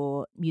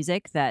experimental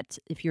music that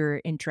if you're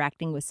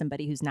interacting with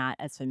somebody who's not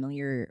as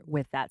familiar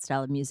with that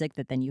style of music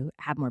that then you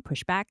have more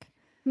pushback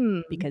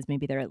Hmm, because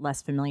maybe they're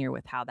less familiar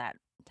with how that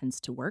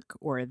tends to work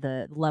or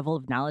the level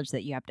of knowledge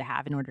that you have to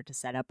have in order to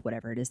set up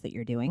whatever it is that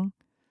you're doing?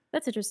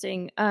 that's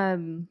interesting.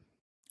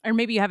 Or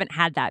maybe you haven't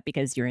had that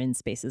because you're in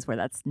spaces where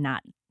that's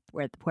not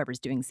where whoever's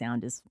doing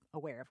sound is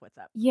aware of what's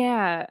up.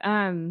 Yeah,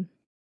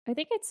 I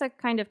think it's a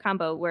kind of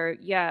combo where,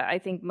 yeah, I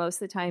think most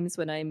of the times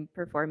when I'm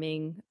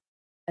performing,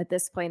 at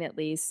this point at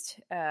least,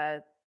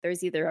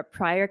 there's either a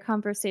prior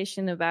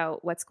conversation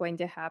about what's going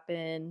to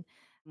happen,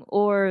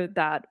 or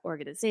that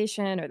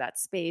organization or that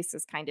space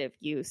is kind of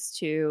used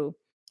to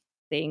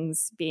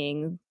things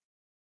being,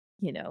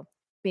 you know,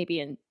 maybe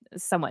in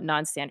somewhat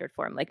non-standard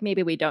form. Like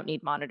maybe we don't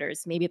need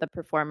monitors. Maybe the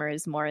performer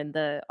is more in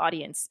the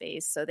audience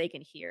space so they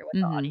can hear what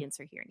the Mhm. audience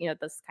are hearing.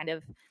 This kind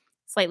of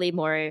slightly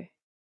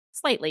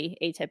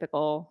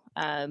atypical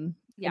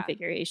Yeah.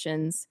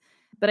 configurations.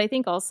 But I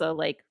think also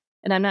like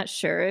And I'm not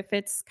sure if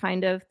it's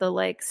kind of the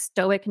like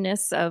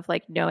stoicness of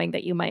like knowing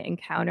that you might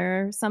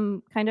encounter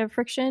some kind of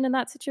friction in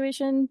that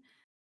situation.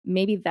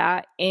 Maybe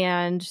that,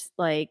 and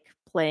like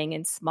playing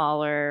in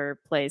smaller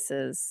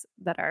places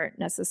that aren't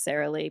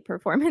necessarily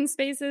performance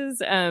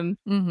spaces.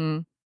 Mm-hmm.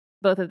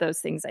 Both of those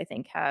things I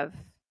think have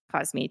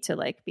caused me to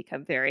like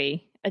become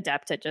very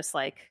adept at just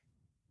like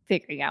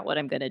figuring out what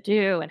I'm going to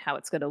do and how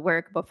it's going to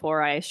work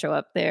before I show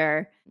up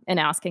there, and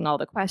asking all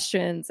the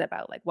questions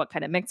about like what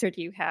kind of mixer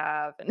do you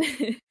have, and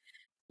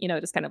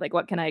just kind of like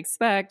what can I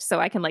expect, so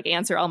I can like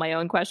answer all my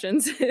own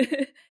questions.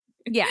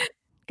 Yeah.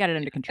 Got it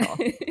under control.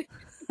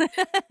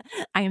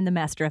 I am the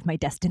master of my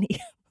destiny.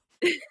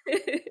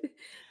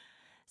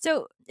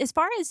 So, as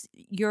far as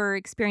your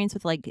experience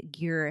with like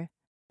gear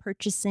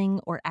purchasing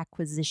or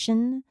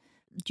acquisition,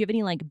 do you have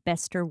any like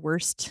best or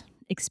worst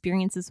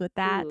experiences with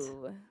that?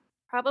 Ooh.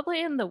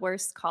 Probably in the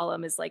worst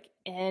column is like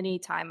any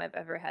time I've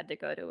ever had to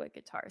go to a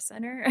Guitar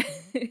Center.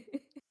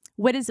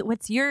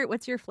 What's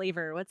your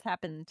flavor? What's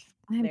happened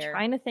I'm there?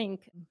 trying to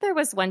think. There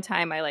was one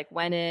time I like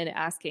went in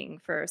asking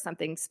for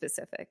something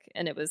specific,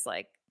 and it was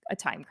like a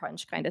time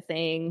crunch kind of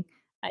thing.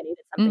 I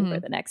needed something for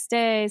Mm-hmm. the next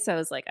day, so I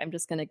was like, I'm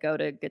just going to go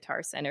to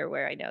Guitar Center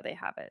where I know they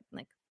have it.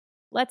 Like,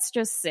 let's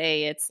just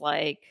say it's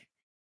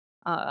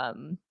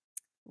um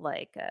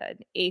like an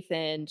eighth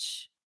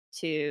inch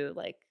to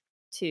like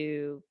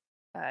two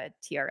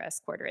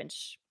TRS quarter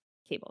inch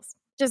cables,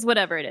 just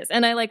whatever it is.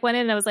 And I like went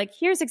in and I was like,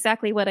 here's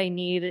exactly what I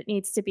need. It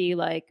needs to be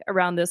like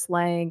around this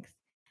length.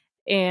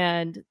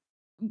 And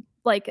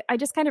like, I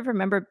just kind of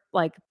remember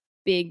like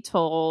being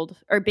told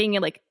or being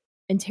like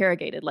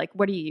interrogated, like,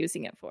 what are you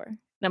using it for? And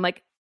I'm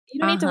like, you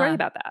don't need to worry Uh-huh.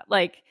 about that.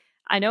 Like,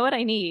 I know what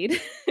I need.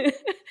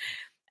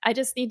 I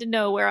just need to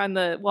know where on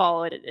the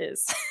wall it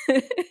is.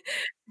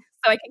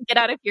 So I can get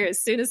out of here as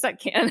soon as I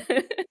can.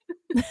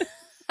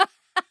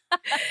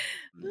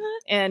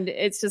 And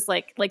it's just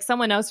like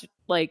someone else,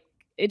 like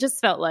it just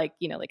felt like,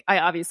 like I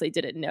obviously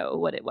didn't know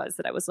what it was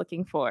that I was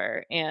looking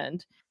for,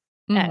 and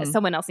Mm-hmm.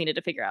 someone else needed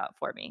to figure out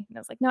for me. And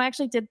I was like, no, I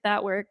actually did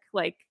that work.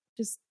 Like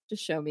just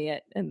show me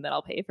it, and then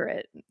I'll pay for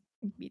it and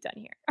be done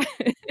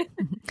here.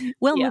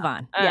 We'll Yeah. move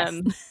on.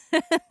 Yes.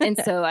 And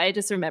so I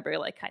just remember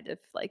like kind of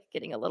like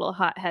getting a little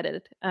hot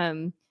headed,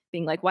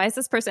 being like, why is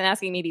this person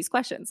asking me these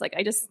questions? Like,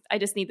 I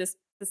just need this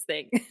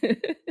thing.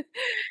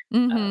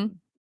 Mm-hmm. um,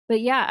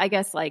 but yeah, I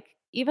guess like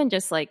even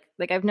just like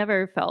I've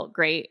never felt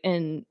great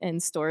in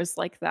stores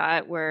like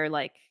that where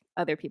like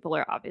other people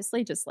are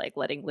obviously just like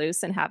letting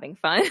loose and having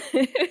fun.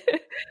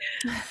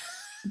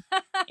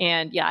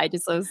 And yeah, I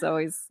just was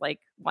always like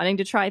wanting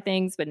to try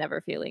things, but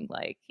never feeling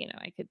like,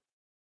 I could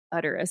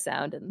utter a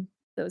sound in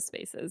those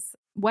spaces.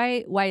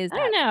 Why is I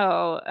don't that?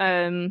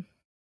 know.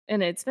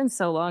 And it's been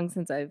so long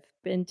since I've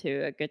been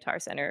to a Guitar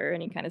Center or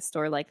any kind of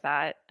store like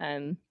that.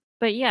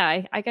 But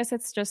yeah, I guess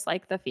it's just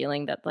like the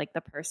feeling that like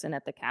the person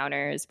at the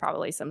counter is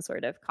probably some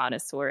sort of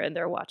connoisseur and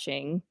they're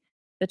watching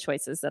the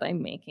choices that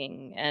I'm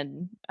making,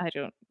 and I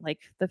don't like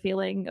the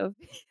feeling of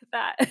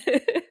that.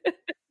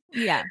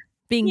 Yeah.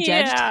 Being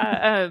judged.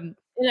 Yeah.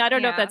 And I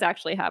don't know if Yeah. that's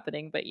actually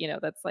happening, but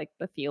that's like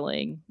the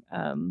feeling, for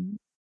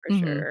Mm-hmm.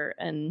 sure.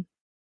 And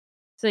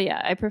so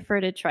yeah, I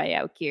prefer to try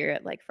out gear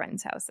at like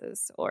friends'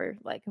 houses or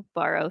like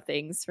borrow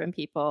things from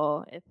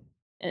people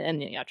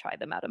and try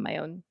them out in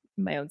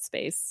my own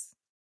space.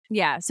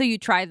 Yeah. So you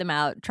try them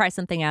out, try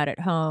something out at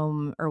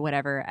home or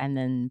whatever, and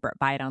then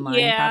buy it online,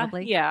 Yeah,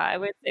 probably. yeah, I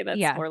would say that's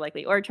Yeah. more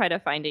likely, or try to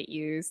find it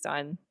used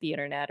on the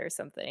internet or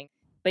something.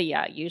 But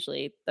yeah,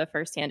 usually the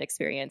firsthand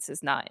experience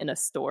is not in a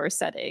store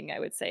setting. I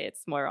would say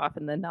it's more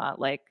often than not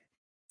like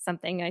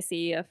something I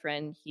see a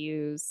friend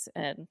use,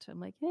 and I'm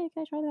like, hey,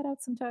 can I try that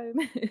out sometime?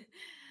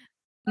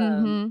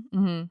 um, Mm-hmm.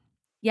 Mm-hmm.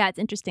 Yeah, it's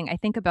interesting. I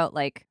think about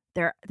like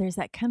there's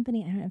that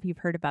company, I don't know if you've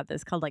heard about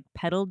this, called like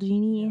Pedal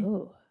Genie.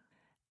 no.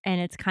 And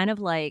it's kind of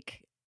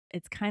like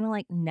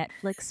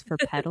Netflix for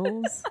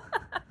pedals.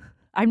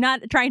 I'm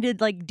not trying to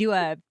like do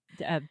a,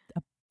 For a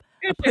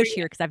sure, push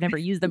here because I've never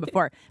used them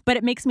before, but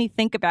it makes me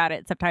think about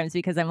it sometimes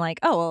because I'm like,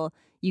 oh, well,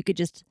 you could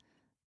just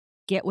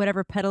get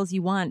whatever pedals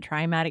you want,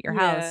 try them out at your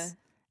yeah. house,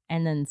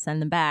 and then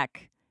send them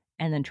back,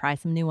 and then try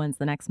some new ones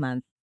the next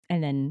month,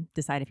 and then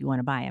decide if you want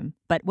to buy them.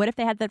 But what if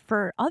they had that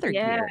for other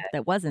Yeah. gear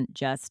that wasn't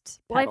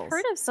just Well, I've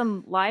heard pedals? of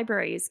some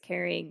libraries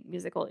carrying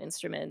musical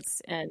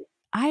instruments,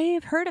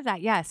 I've heard of that.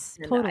 Yes,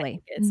 and I totally.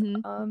 think it's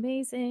Mm-hmm.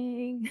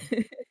 amazing.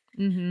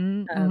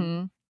 Mm-hmm. Um,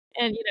 Mm-hmm.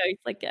 and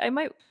it's like I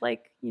might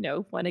like,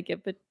 want to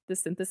give the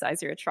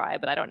synthesizer a try,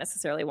 but I don't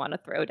necessarily want to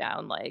throw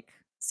down like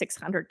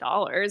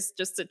 $600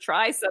 just to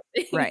try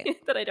something Right.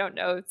 that I don't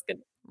know it's going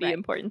to be Right.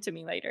 important to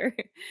me later.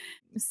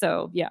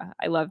 So, yeah,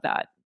 I love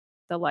that.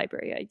 The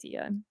library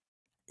idea.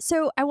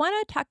 So I want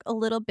to talk a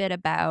little bit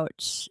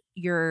about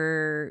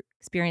your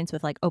experience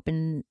with like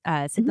open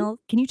Mhm. signal.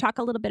 Can you talk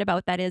a little bit about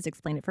what that is?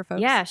 Explain it for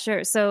folks. Yeah,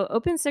 sure. So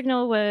open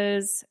signal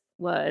was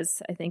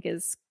I think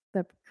is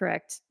the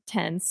correct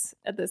tense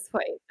at this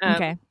point.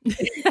 Okay.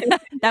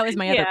 That was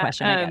my other Yeah.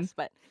 question, I guess.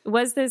 But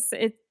Was this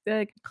it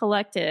the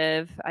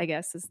collective, I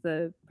guess is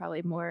the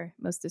probably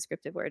most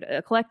descriptive word,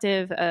 a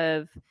collective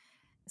of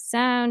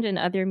sound and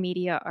other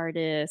media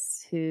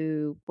artists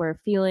who were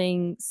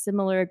feeling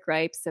similar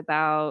gripes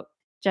about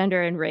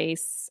gender and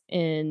race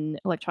in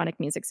electronic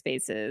music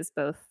spaces,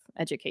 both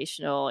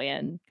educational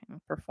and kind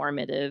of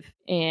performative.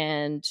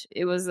 And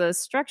it was a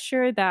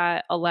structure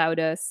that allowed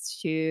us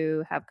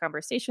to have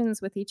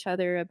conversations with each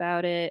other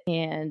about it.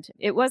 And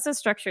it was a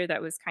structure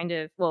that was kind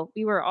of, well,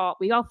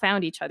 we all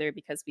found each other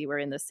because we were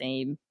in the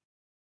same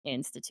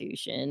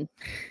institution.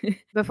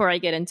 Before I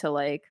get into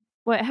like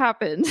what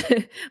happened,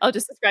 I'll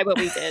just describe what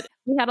we did.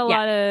 We had a Yeah.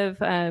 lot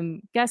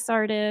of guest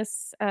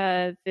artists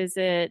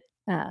visit,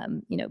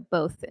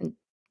 both in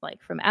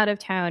like from out of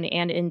town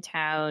and in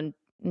town,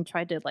 and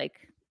tried to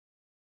like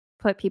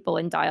put people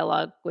in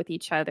dialogue with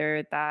each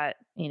other that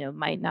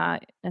might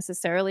not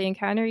necessarily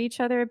encounter each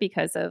other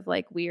because of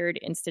like weird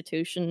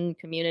institution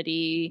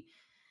community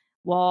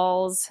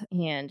walls.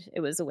 And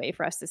it was a way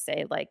for us to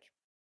say like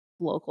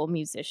local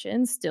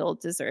musicians still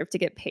deserve to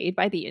get paid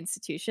by the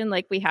institution.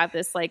 Like we have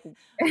this like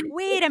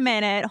Wait a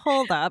minute.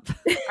 Hold up.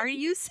 Are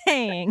you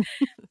saying?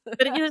 but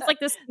it's like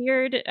this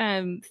weird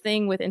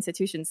thing with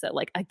institutions that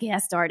like a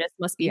guest artist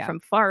must be Yeah. from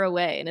far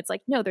away. And it's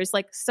like, no, there's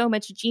like so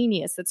much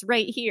genius that's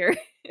right here.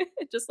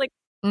 Just like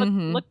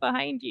Mm-hmm. look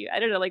behind you. I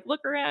don't know, like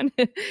look around.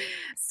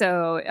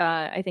 So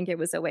I think it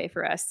was a way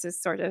for us to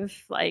sort of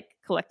like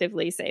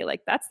collectively say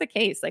like that's the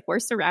case. Like we're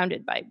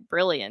surrounded by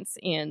brilliance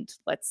and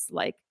let's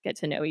like get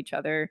to know each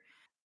other.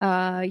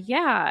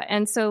 Yeah.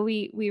 And so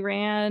we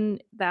ran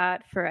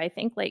that for I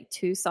think like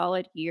 2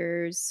 solid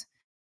years.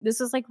 This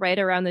was like right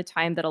around the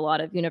time that a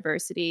lot of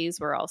universities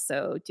were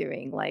also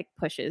doing like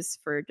pushes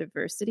for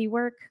diversity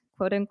work,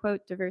 quote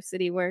unquote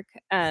diversity work.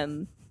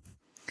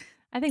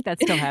 I think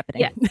that's still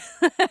happening. Yes,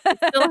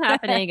 it's still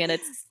happening, and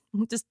it's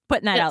Just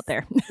putting that out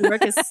there. the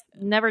work is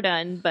never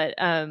done. But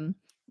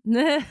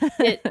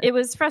it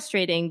was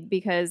frustrating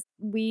because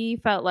we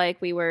felt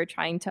like we were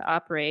trying to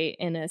operate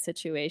in a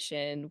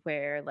situation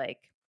where like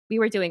we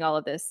were doing all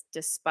of this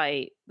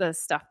despite the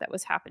stuff that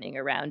was happening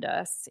around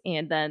us,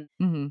 and then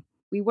Mm-hmm.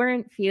 we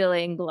weren't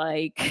feeling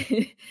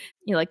like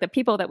like the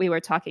people that we were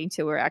talking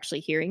to were actually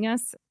hearing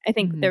us. I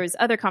think Mhm. there was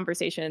other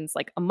conversations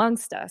like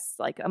amongst us,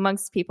 like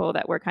amongst people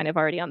that were kind of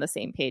already on the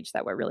same page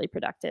that were really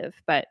productive,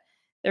 but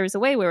there was a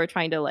way we were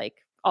trying to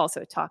like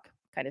also talk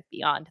kind of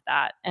beyond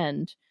that.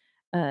 And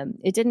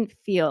it didn't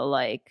feel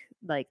like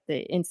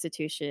the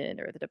institution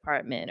or the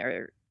department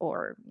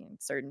or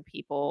certain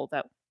people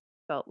that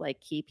felt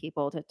like key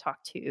people to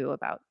talk to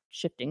about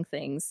shifting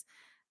things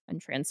and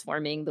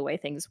transforming the way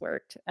things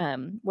worked,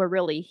 were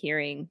really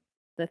hearing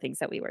the things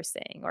that we were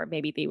saying, or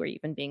maybe they were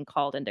even being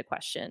called into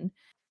question.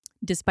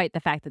 Despite the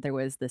fact that there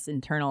was this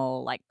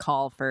internal like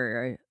call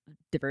for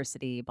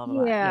diversity, blah blah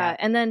blah. Yeah. Yeah.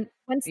 And then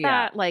once Yeah.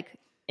 that like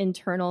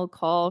internal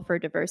call for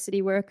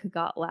diversity work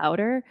got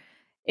louder,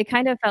 it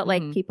kind of felt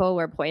like Mm-hmm. people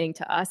were pointing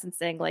to us and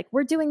saying, like,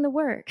 we're doing the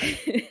work.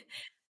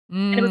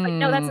 And it was like,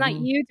 no, that's not Mm.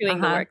 you doing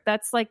the Uh-huh. work.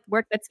 That's like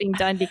work that's being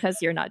done because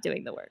you're not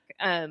doing the work.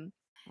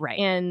 Right.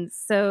 And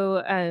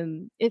so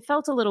it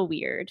felt a little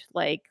weird,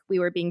 like we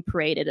were being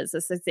paraded as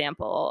this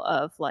example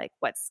of like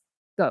what's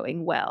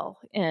going well.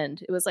 And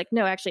it was like,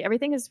 no, actually,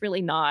 everything is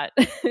really not.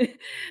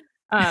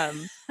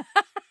 um,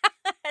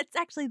 It's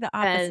actually the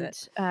and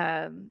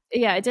opposite.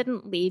 yeah, it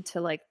didn't lead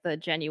to like the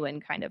genuine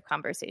kind of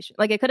conversation.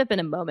 Like it could have been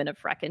a moment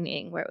of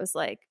reckoning where it was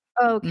like,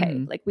 okay,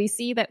 Mm-hmm. like we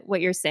see that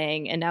what you're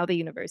saying, and now the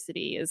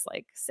university is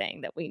like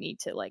saying that we need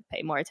to like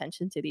pay more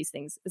attention to these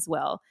things as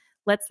well.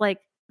 Let's like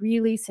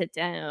really sit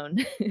down,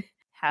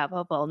 have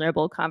a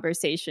vulnerable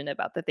conversation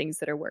about the things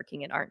that are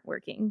working and aren't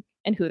working,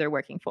 and who they're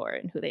working for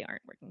and who they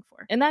aren't working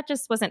for. And that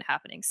just wasn't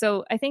happening.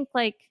 So I think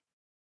like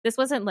this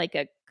wasn't like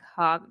a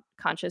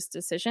conscious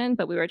decision,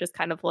 but we were just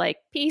kind of like,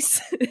 peace.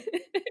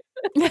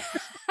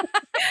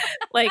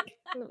 Like,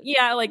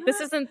 yeah, like this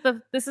isn't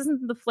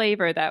the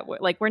flavor that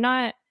we're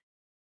not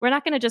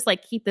going to just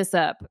like keep this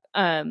up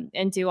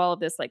and do all of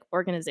this like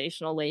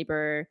organizational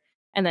labor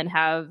and then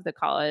have the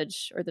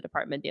college or the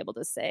department be able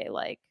to say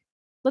like,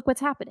 look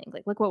what's happening,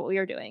 like look what we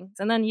are doing.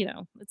 And then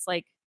it's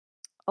like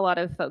a lot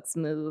of folks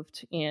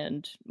moved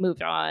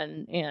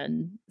on,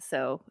 and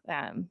so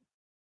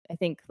I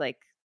think like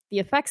the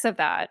effects of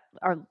that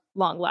are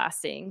long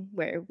lasting,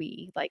 where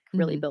we like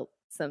really Mm-hmm. built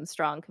some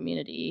strong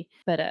community,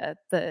 but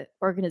the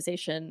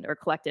organization or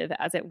collective,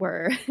 as it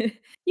were,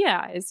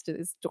 yeah, is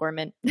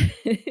dormant,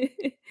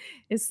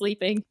 is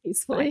sleeping Right.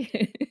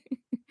 peacefully.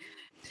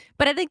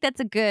 But I think that's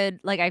a good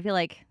like I feel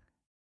like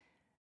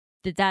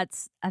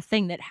that's a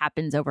thing that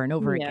happens over and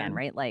over Yeah, again,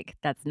 right? Like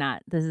this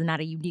is not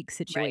a unique right,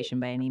 situation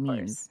by any of means.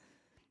 course.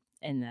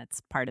 And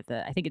that's part of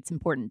the I think it's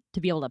important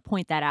to be able to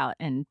point that out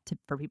and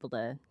for people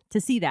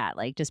to see that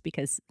like just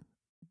because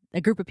a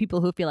group of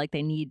people who feel like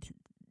they need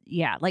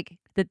like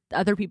that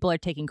other people are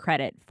taking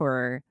credit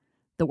for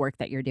the work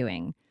that you're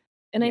doing.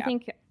 And I Yeah.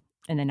 think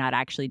And they're not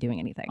actually doing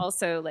anything.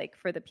 also like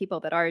for the people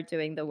that are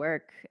doing the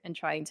work and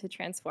trying to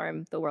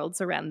transform the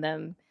worlds around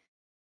them,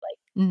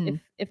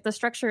 Mhm. if the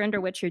structure under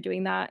which you're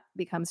doing that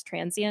becomes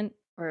transient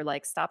or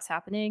like stops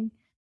happening,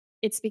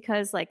 it's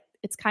because like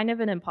it's kind of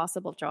an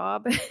impossible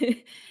job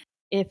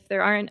if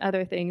there aren't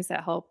other things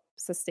that help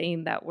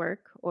sustain that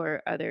work,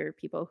 or other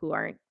people who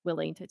aren't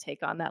willing to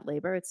take on that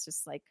labor. It's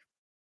just like,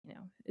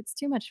 it's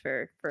too much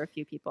for a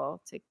few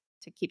people to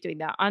keep doing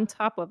that on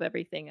top of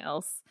everything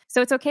else.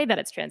 So it's okay that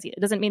it's transient.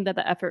 It doesn't mean that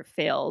the effort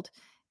failed.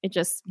 It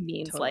just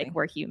means Totally. like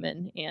we're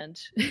human, and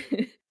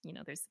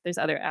there's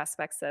other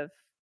aspects of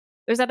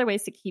there's other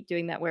ways to keep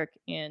doing that work,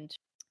 and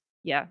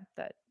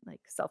that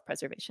like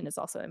self-preservation is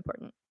also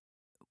important.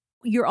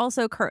 You're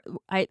also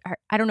I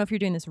don't know if you're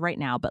doing this right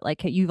now, but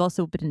like you've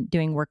also been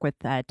doing work with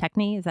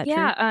Techne. Is that true?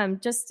 Yeah,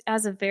 just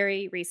as of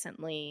very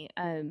recently.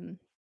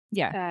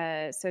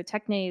 Yeah. So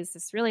Techne is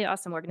this really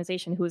awesome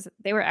organization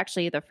they were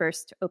actually the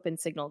first open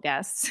signal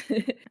guests.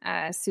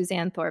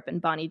 Suzanne Thorpe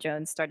and Bonnie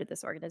Jones started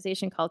this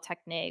organization called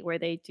Techne, where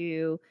they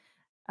do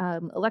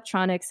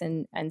electronics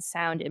and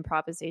sound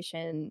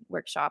improvisation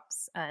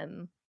workshops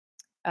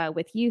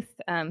with youth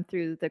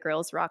through the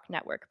Girls Rock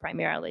Network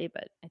primarily,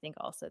 but I think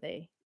also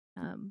they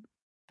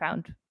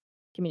found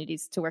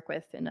communities to work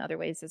with in other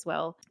ways as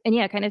well. And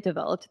kind of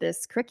developed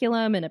this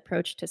curriculum and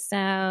approach to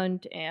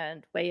sound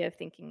and way of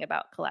thinking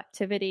about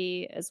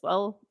collectivity as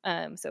well.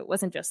 So it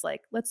wasn't just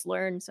like, let's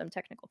learn some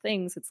technical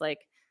things. It's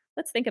like,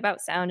 let's think about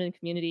sound and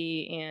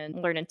community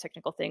and learn a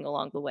technical thing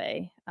along the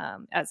way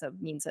as a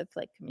means of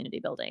like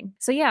community building.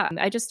 So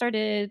I just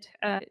started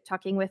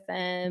talking with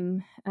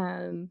them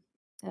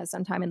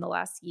sometime in the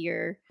last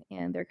year,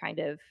 and they're kind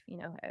of,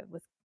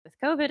 with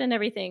COVID and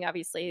everything,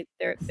 obviously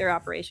their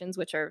operations,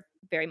 which are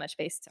very much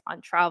based on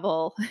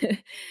travel,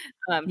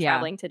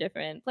 traveling to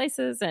different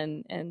places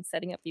and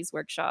setting up these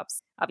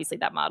workshops. Obviously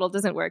that model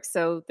doesn't work.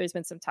 So there's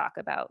been some talk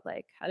about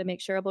like how to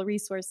make shareable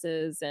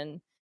resources,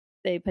 and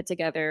they put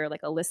together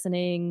like a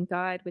listening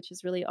guide, which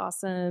is really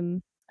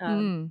awesome.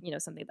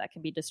 Something that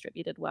can be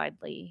distributed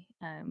widely.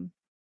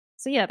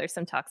 There's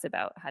some talks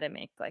about how to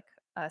make like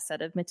a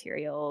set of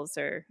materials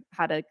or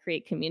how to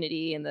create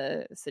community in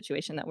the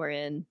situation that we're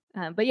in.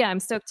 I'm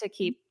stoked to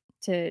keep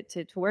to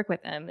work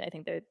with them. I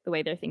think the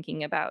way they're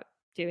thinking about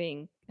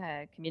doing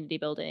community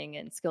building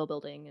and skill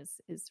building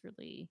is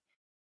really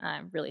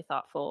really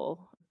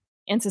thoughtful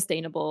and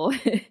sustainable.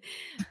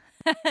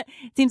 It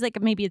seems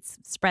like maybe it's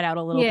spread out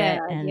a little bit,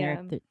 and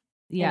and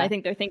I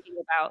think they're thinking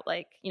about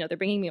like, they're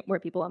bringing more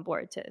people on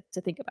board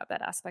to think about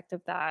that aspect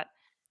of that.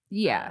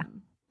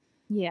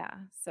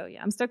 So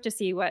I'm stoked to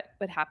see what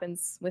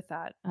happens with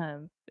that.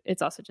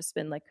 It's also just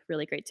been like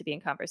really great to be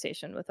in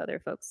conversation with other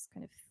folks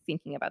kind of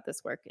thinking about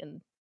this work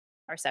in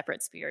our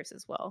separate spheres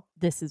as well.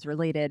 This is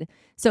related.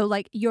 So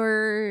like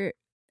your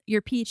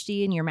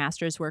PhD and your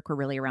master's work were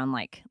really around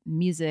like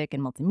music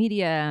and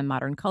multimedia and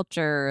modern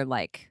culture,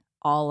 like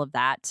all of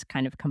that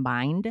kind of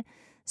combined.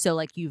 So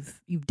like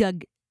you've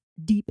dug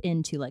deep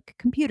into like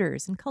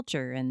computers and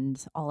culture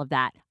and all of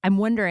that. I'm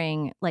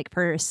wondering, like,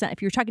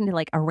 if you're talking to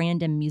like a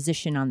random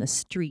musician on the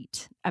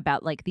street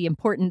about like the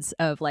importance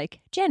of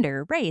like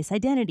gender, race,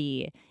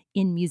 identity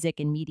in music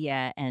and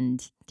media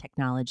and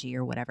technology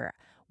or whatever,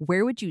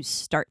 where would you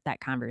start that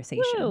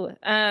conversation? Woo!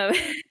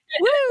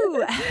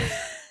 Woo!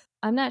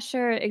 I'm not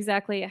sure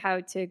exactly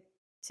how to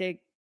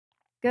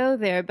go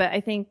there, but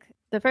I think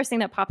the first thing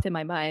that popped in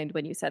my mind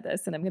when you said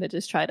this, and I'm going to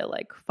just try to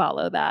like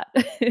follow that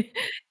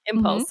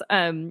impulse,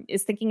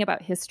 is thinking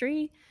about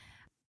history,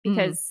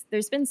 because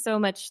there's been so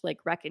much like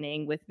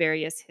reckoning with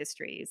various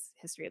history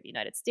of the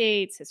United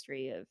States,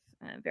 history of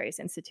various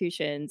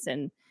institutions.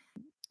 And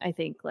I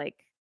think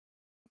like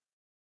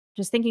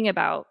just thinking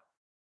about,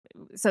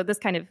 so this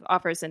kind of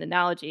offers an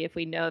analogy. If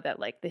we know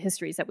that like the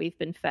histories that we've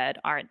been fed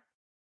aren't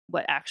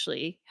what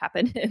actually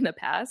happened in the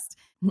past.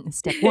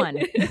 Step one.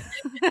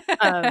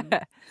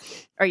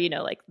 Or,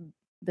 like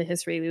the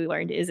history we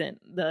learned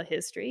isn't the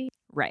history.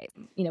 Right.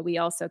 We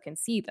also can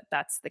see that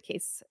that's the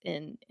case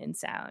in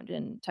sound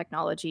and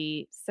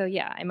technology. So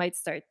I might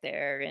start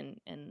there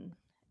and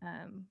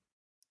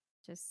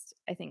just,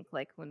 I think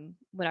like when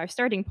our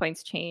starting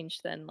points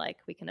change, then like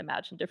we can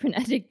imagine different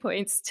ending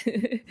points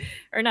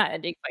or not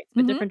ending points,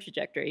 but different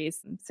trajectories.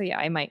 So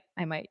I might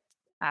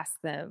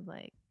ask them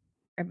like,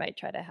 or might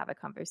try to have a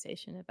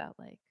conversation about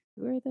like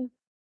who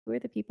are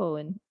the people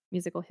in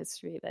musical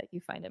history that you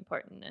find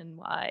important and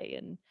why,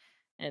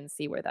 and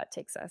see where that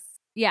takes us.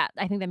 Yeah,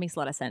 I think that makes a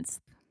lot of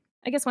sense.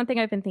 I guess one thing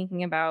I've been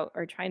thinking about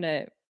or trying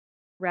to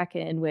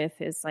reckon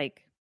with is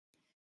like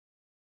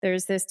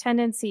there's this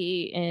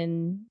tendency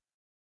in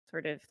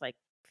sort of like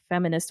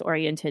feminist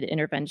oriented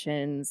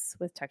interventions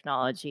with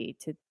technology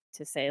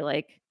to say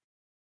like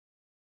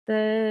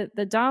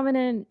the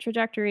dominant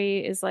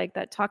trajectory is like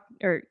that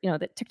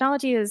that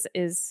technology is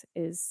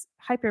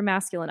hyper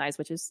masculinized,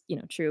 which is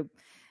true,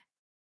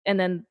 and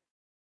then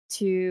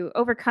to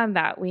overcome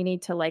that we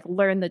need to like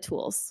learn the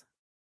tools,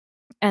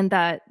 and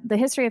that the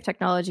history of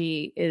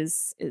technology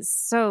is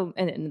so,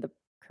 and in the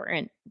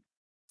current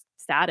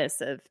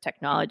status of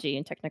technology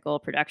and technical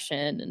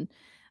production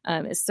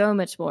and is so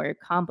much more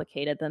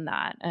complicated than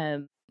that.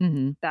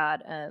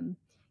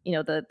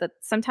 That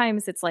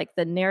sometimes it's like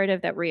the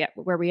narrative that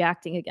we're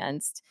reacting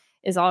against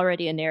is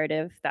already a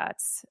narrative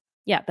that's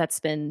not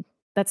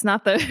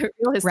the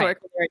real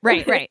historical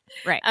narrative.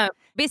 Right.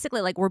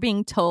 Basically, like we're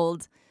being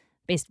told,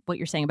 based on what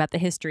you're saying about the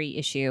history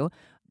issue,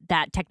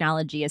 that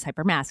technology is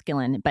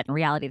hypermasculine, but in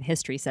reality, the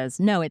history says,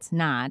 no, it's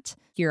not.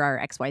 Here are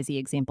XYZ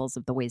examples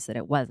of the ways that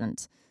it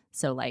wasn't.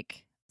 So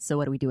so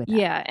what do we do with that?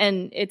 Yeah,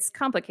 and it's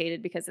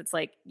complicated because it's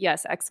like,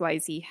 yes,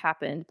 XYZ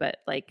happened, but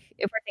like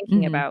if we're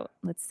thinking Mm-hmm. about,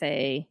 let's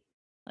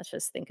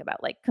just think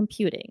about like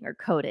computing or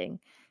coding.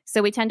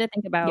 So we tend to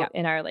think Yeah. about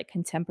in our like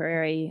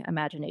contemporary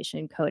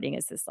imagination, coding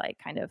is this like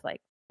kind of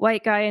like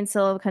white guy in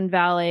Silicon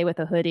Valley with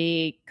a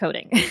hoodie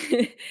coding.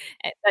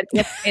 And that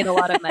gets paid a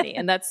lot of money.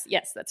 And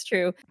yes, that's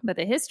true. But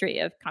the history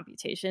of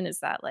computation is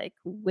that like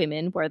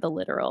women were the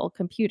literal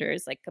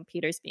computers, like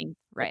computers being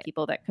the Right.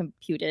 people that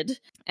computed.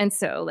 And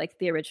so like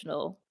the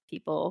original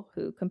people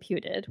who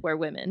computed were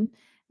women,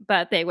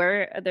 but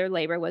their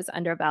labor was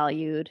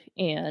undervalued.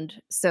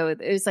 And so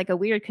there's like a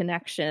weird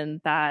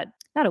connection that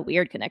not a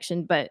weird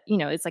connection, but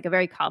it's like a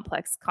very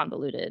complex,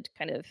 convoluted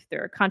kind of,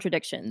 there are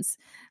contradictions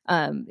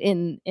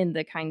in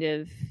the kind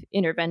of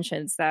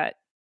interventions that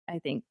I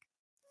think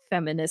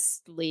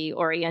feministly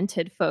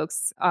oriented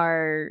folks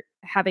are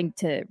having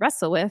to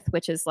wrestle with,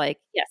 which is like,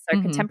 yes, our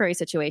Mm-hmm. contemporary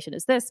situation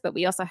is this, but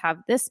we also have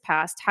this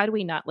past. How do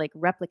we not like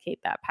replicate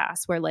that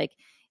past where like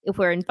if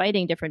we're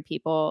inviting different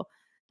people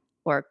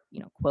or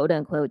quote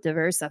unquote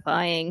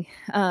diversifying,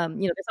 there's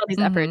all these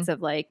Mm-hmm. efforts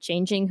of like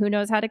changing who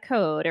knows how to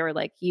code or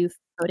like youth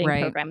coding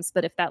Right. programs,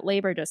 but if that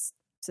labor just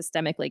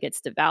systemically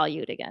gets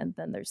devalued again,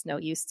 then there's no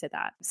use to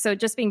that. So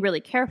just being really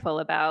careful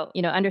about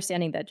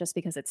understanding that just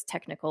because it's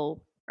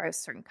technical or a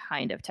certain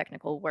kind of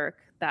technical work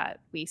that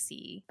we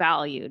see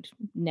valued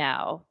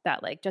now,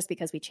 that like just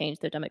because we change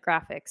the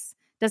demographics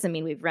doesn't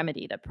mean we've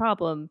remedied a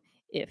problem.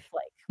 If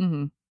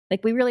Mm-hmm.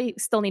 like we really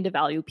still need to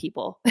value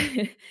people.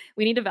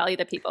 We need to value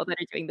the people that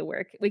are doing the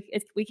work.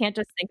 We can't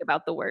just think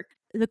about the work.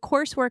 The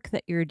coursework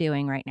that you're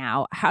doing right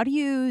now, how do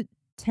you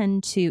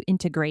tend to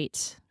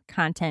integrate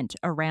content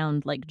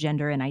around like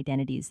gender and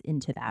identities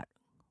into that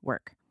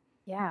work?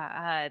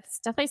 Yeah, it's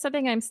definitely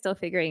something I'm still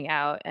figuring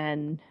out,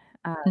 and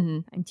Mm-hmm.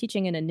 I'm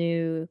teaching in a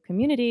new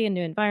community, a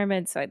new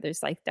environment. So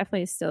there's like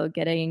definitely still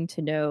getting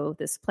to know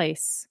this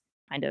place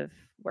kind of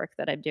work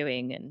that I'm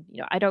doing, and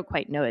I don't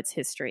quite know its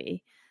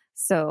history.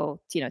 So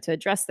to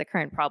address the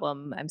current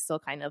problem, I'm still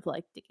kind of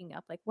like digging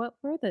up like what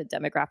were the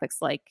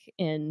demographics like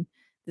in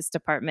this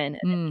department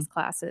and in these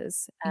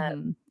classes.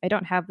 Mm-hmm. I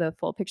don't have the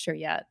full picture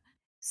yet.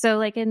 So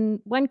like in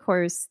one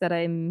course that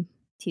I'm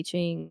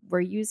teaching, we're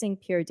using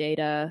pure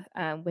data,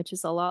 which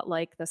is a lot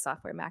like the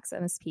software Max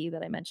MSP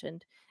that I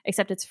mentioned,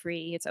 except it's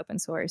free, it's open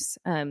source.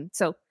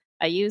 So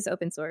I use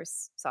open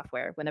source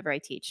software whenever I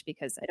teach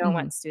because I don't Mm-hmm.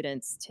 want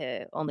students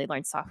to only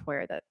learn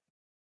software that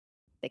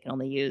they can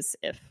only use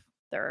if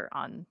they're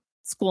on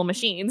school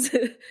machines,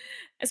 especially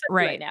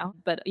right Right. now.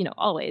 But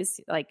always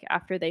like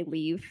after they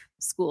leave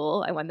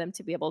school, I want them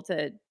to be able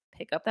to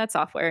pick up that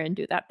software and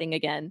do that thing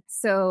again.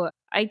 So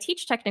I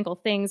teach technical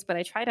things, but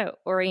I try to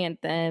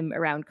orient them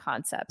around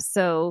concepts.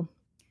 So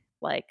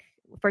like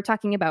if we're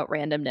talking about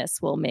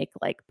randomness, we'll make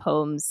like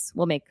poems,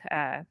 we'll make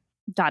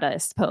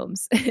Dadaist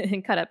poems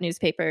and cut up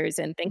newspapers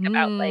and think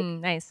about like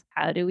Nice.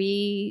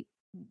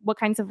 what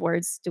kinds of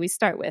words do we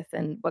start with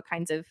and what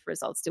kinds of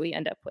results do we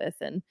end up with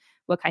and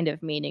what kind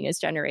of meaning is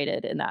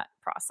generated in that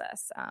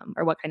process,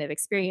 or what kind of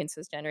experience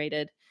was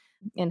generated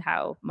and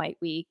how might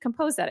we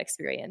compose that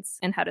experience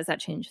and how does that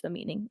change the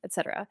meaning,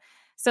 etc.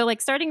 So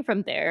like starting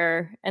from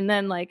there and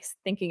then like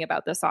thinking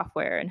about the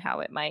software and how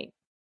it might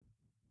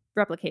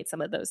replicate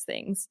some of those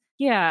things.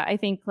 Yeah, I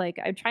think like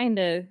I'm trying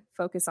to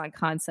focus on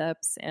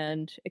concepts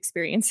and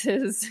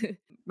experiences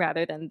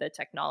rather than the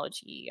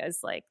technology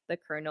as like the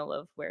kernel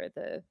of where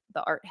the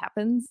art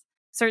happens.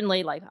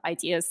 Certainly like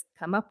ideas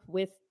come up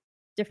with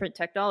different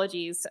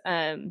technologies,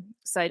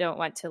 so I don't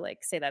want to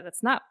like say that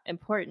that's not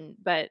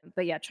important, but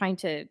yeah, trying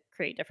to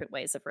create different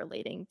ways of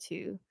relating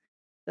to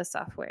the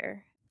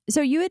software.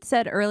 So you had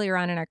said earlier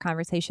on in our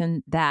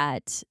conversation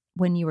that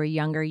when you were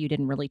younger, you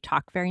didn't really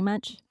talk very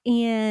much.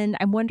 And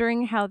I'm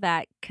wondering how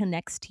that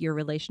connects to your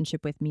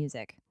relationship with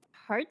music.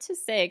 Hard to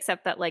say,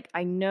 except that like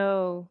I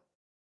know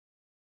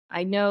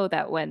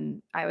that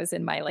when I was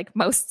in my like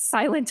most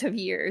silent of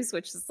years,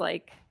 which is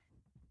like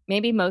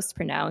maybe most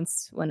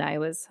pronounced when I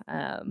was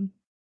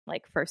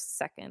like first,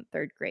 second,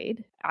 third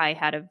grade, I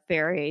had a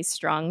very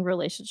strong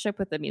relationship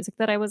with the music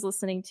that I was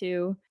listening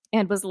to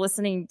and was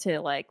listening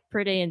to like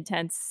pretty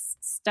intense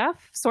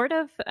stuff, sort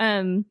of.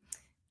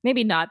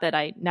 Maybe not that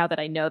now that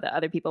I know that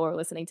other people were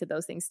listening to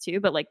those things too,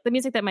 but like the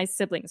music that my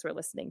siblings were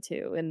listening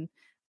to. And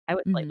I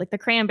would Mhm. like the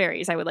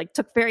Cranberries, I would like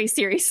took very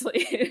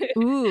seriously.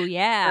 Ooh,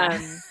 yeah.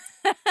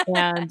 um,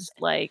 and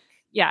like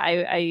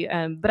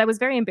yeah, but I was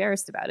very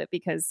embarrassed about it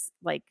because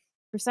like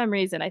for some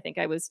reason I think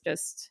I was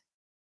just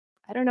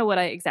I don't know what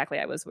exactly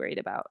I was worried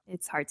about.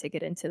 It's hard to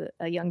get into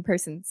a young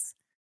person's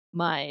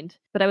mind,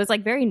 but I was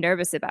like very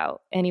nervous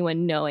about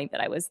anyone knowing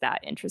that I was that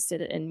interested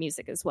in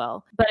music as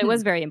well. But it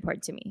was very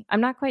important to me. I'm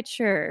not quite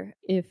sure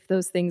if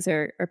those things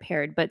are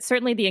paired, but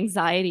certainly the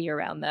anxiety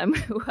around them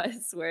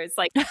was where it's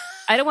like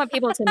I don't want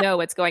people to know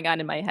what's going on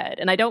in my head,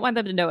 and I don't want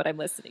them to know what I'm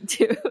listening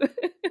to.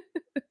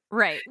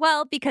 Right.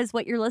 Well, because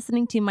what you're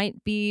listening to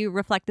might be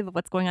reflective of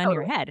what's going on in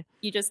your Totally. head.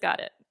 You just got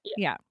it.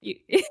 Yeah. You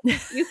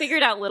you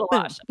figured out little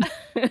Boom. Asha.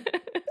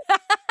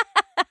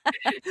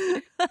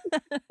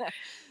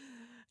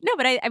 No,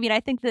 but I mean,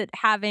 I think that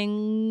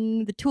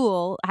having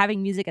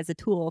music as a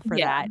tool for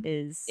Yeah. that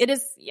is It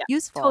is, yeah,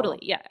 totally,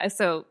 useful. yeah.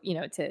 So,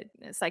 to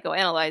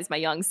psychoanalyze my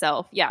young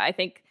self, yeah, I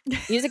think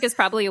music is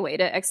probably a way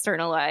to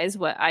externalize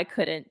what I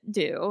couldn't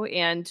do,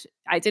 and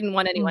I didn't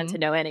want anyone Mhm. to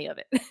know any of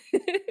it.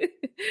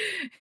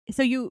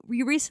 So you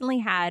recently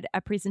had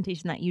a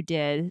presentation that you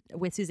did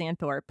with Suzanne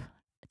Thorpe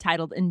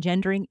titled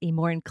 "Engendering a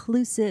More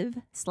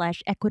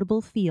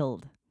Inclusive/Equitable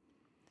Field."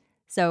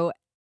 So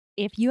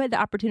if you had the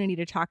opportunity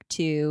to talk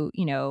to,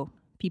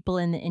 people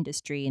in the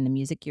industry, in the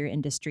music gear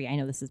industry, I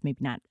know this is maybe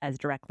not as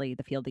directly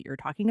the field that you're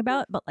talking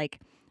about, but like,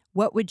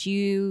 what would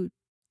you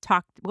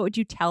what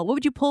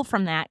would you pull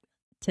from that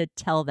to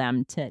tell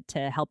them to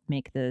help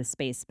make the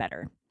space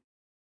better?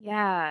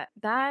 Yeah,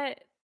 that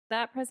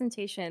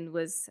presentation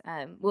was,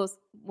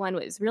 one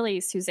was really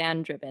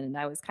Suzanne driven, and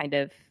I was kind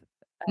of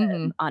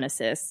Mhm. an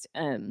assist.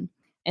 And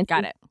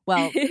Got it.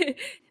 Well,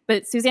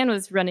 but Suzanne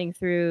was running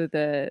through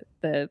the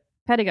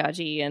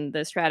pedagogy and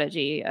the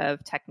strategy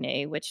of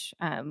Techne, which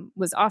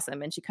was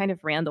awesome. And she kind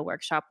of ran the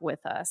workshop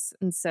with us.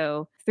 And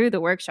so through the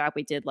workshop,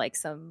 we did like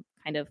some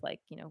kind of like,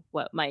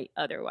 what might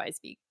otherwise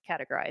be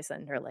categorized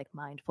under like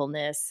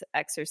mindfulness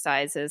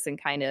exercises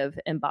and kind of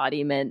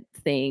embodiment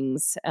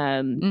things.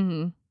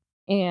 mhm.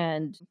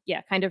 And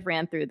yeah, kind of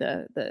ran through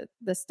the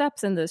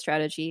steps and the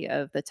strategy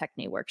of the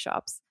Techne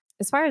workshops.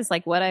 As far as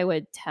like what I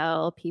would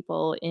tell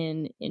people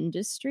in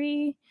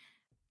industry,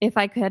 if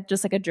I could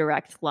just like a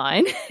direct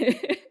line.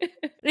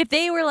 If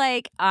they were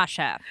like,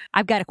 "Asha,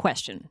 I've got a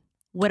question.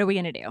 What are we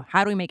going to do?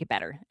 How do we make it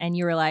better?" And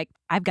you were like,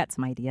 "I've got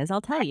some ideas.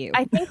 I'll tell you."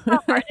 I think the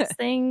hardest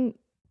thing,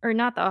 or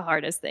not the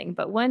hardest thing,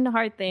 but one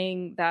hard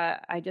thing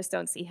that I just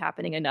don't see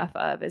happening enough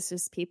of is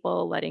just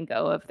people letting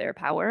go of their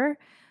power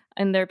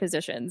and their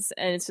positions.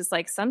 And it's just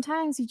like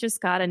sometimes you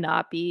just gotta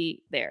not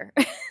be there.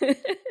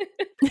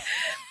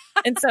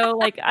 And so,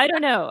 like, I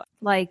don't know,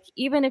 like,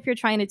 even if you're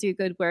trying to do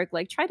good work,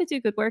 like, try to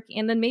do good work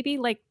and then maybe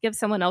like give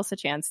someone else a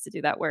chance to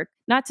do that work.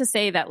 Not to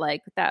say that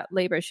like that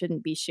labor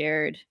shouldn't be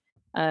shared.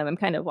 I'm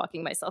kind of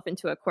walking myself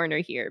into a corner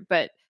here,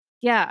 but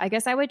yeah, I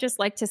guess I would just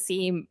like to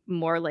see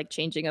more like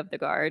changing of the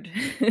guard.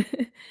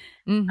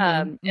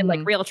 Mhm. And like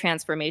Mhm. real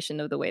transformation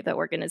of the way that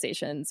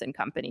organizations and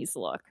companies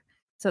look.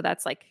 So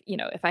that's like,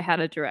 if I had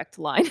a direct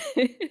line,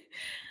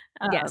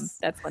 Yes.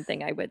 that's one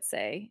thing I would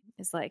say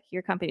is like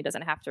your company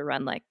doesn't have to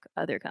run like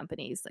other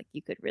companies. Like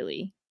you could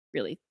really,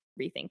 really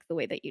rethink the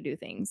way that you do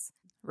things.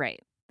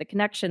 Right. The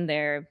connection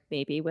there,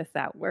 maybe with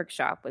that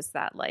workshop, was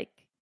that like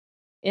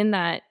in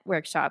that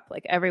workshop,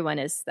 like everyone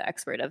is the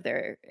expert of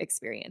their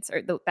experience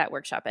or that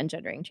workshop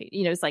engendering change.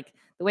 It's like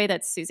the way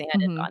that Suzanne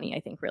and Mhm. Bonnie, I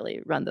think,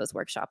 really run those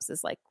workshops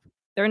is like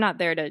they're not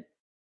there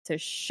to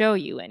show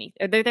you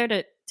anything. They're there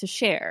to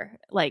share,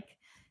 like,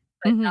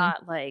 but Mhm.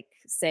 not like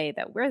say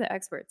that we're the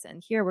experts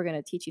and here we're going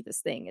to teach you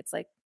this thing. It's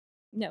like,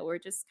 no, we're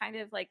just kind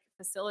of like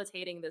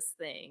facilitating this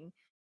thing,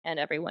 and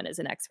everyone is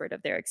an expert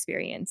of their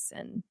experience,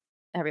 and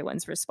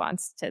everyone's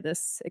response to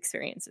this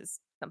experience is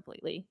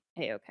completely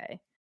a-okay.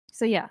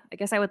 So yeah, I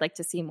guess I would like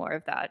to see more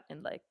of that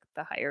in like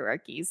the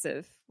hierarchies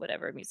of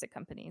whatever music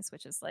companies,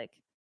 which is like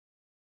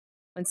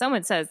when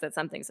someone says that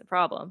something's a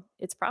problem,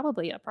 it's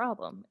probably a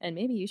problem, and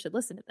maybe you should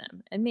listen to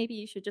them, and maybe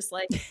you should just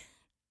like,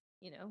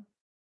 you know,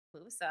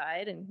 move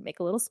aside and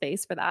make a little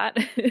space for that.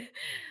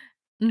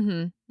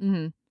 Mhm.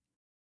 Mhm.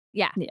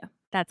 Yeah. Yeah.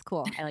 That's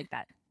cool. I like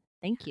that.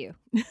 Thank you.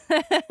 There's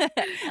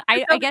I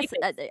so many guess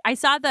things. I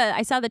saw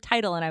the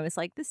title and I was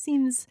like, this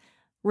seems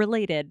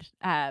related.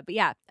 But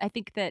yeah, I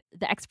think that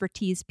the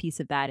expertise piece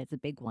of that is a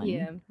big one,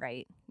 Yeah.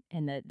 right?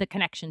 And the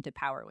connection to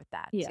power with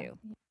that Yeah. too.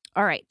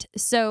 All right.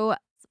 So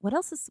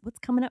what's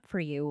coming up for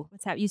you?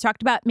 You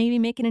talked about maybe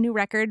making a new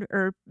record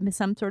or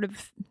some sort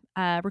of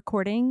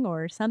recording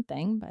or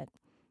something, but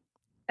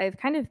I've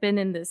kind of been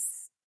in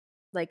this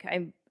like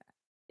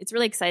it's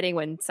really exciting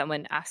when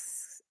someone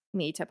asks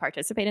me to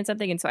participate in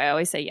something, and so I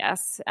always say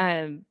yes.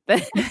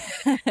 But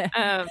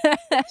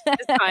which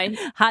is fine.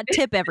 hot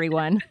tip,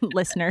 everyone,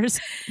 listeners.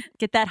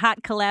 Get that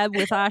hot collab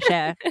with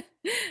Asha.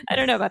 I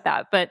don't know about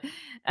that, but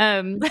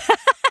um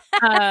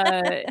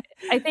uh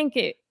I think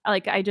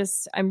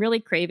I'm really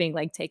craving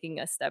like taking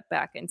a step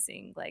back and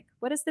seeing like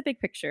what is the big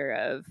picture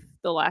of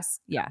the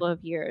last Yeah. couple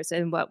of years,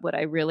 and what would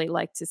I really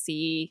like to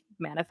see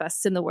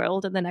manifest in the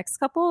world in the next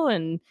couple,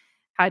 and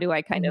how do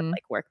I kind of Mhm.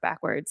 like work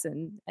backwards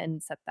and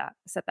set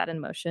that in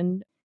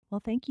motion.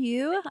 Well, thank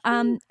you.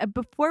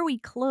 Before we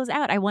close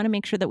out, I want to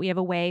make sure that we have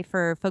a way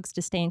for folks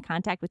to stay in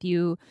contact with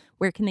you.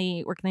 Where can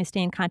they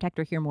stay in contact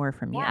or hear more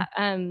from Yeah,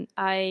 you?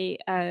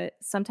 I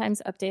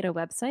sometimes update a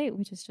website,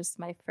 which is just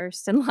my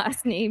first and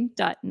last name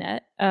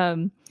 .net.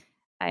 I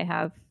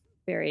have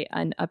very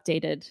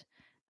unupdated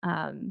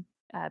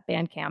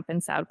Bandcamp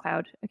and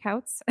SoundCloud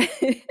accounts.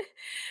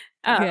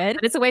 Good.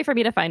 But it's a way for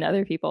me to find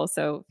other people,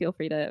 so feel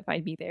free to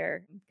find me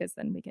there because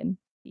then we can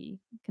be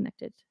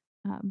connected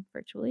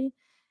virtually.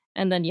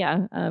 And then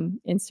yeah,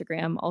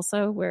 Instagram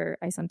also, where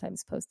I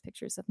sometimes post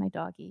pictures of my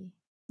doggy.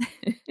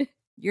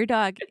 Your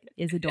dog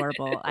is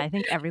adorable. I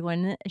think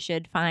everyone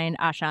should find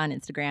Asha on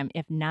Instagram.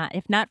 If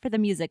not for the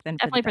music, then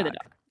for the Definitely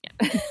dog.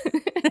 for the dog.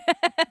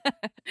 Yeah.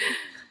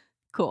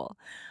 Cool.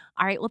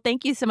 All right. Well,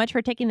 thank you so much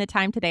for taking the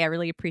time today. I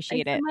really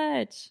appreciate Thanks it. so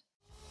much.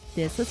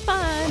 This was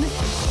fun.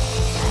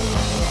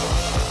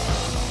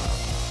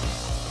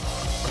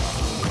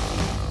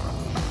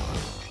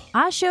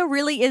 Asha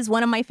really is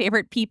one of my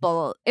favorite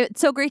people. It's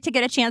so great to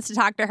get a chance to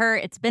talk to her.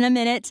 It's been a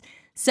minute.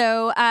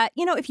 So,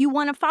 if you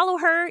want to follow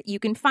her, you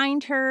can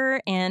find her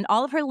and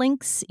all of her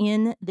links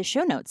in the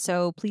show notes.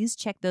 So please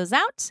check those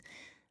out.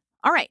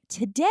 All right.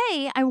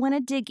 Today, I want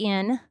to dig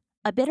in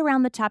a bit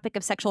around the topic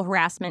of sexual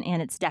harassment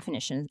and its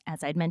definition,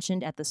 as I'd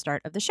mentioned at the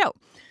start of the show.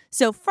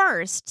 So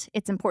first,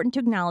 it's important to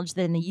acknowledge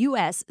that in the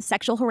U.S.,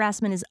 sexual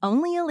harassment is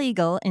only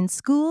illegal in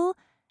school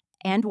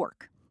and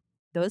work.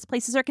 Those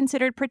places are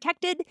considered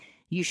protected.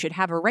 You should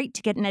have a right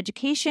to get an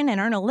education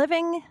and earn a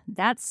living.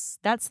 That's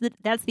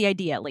the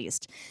idea, at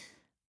least.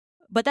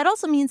 But that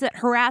also means that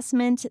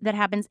harassment that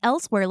happens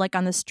elsewhere, like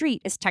on the street,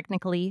 is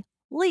technically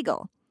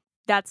legal.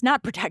 That's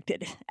not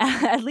protected,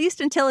 at least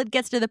until it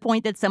gets to the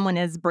point that someone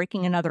is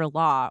breaking another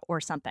law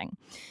or something.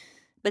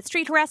 But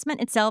street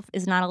harassment itself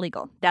is not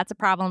illegal. That's a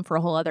problem for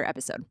a whole other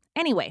episode.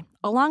 Anyway,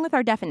 along with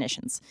our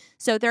definitions.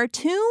 So there are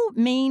two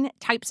main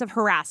types of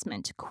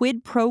harassment: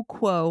 quid pro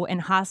quo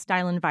and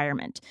hostile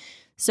environment.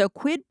 So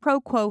quid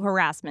pro quo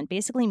harassment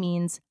basically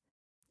means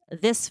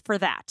this for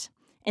that.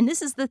 And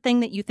this is the thing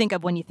that you think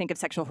of when you think of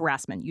sexual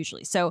harassment,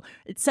 usually. So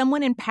it's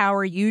someone in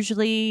power,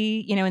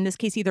 usually, in this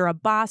case, either a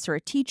boss or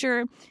a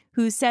teacher,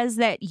 who says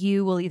that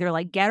you will either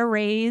get a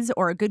raise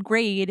or a good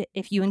grade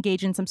if you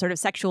engage in some sort of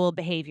sexual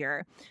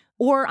behavior.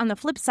 Or on the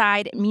flip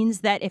side, it means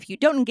that if you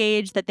don't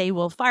engage, that they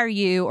will fire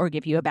you or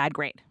give you a bad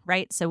grade,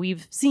 right? So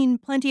we've seen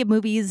plenty of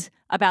movies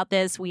about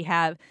this. We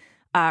have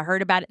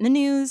heard about it in the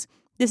news.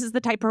 This is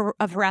the type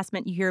of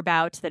harassment you hear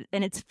about,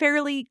 and it's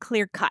fairly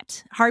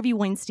clear-cut. Harvey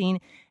Weinstein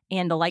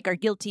and the like are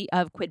guilty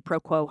of quid pro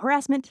quo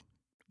harassment,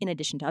 in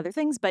addition to other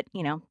things. But,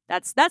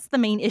 that's the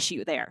main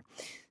issue there.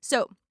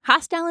 So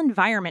hostile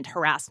environment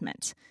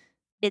harassment,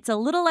 it's a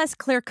little less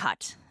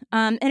clear-cut.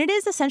 And it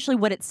is essentially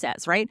what it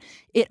says, right?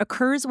 It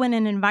occurs when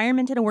an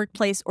environment in a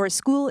workplace or a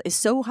school is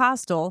so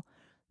hostile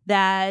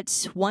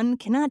that one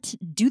cannot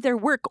do their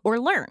work or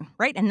learn,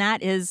 right? And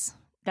that's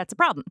a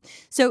problem.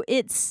 So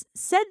it's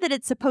said that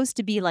it's supposed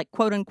to be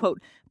quote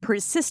unquote,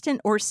 persistent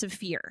or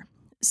severe.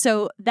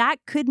 So that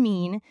could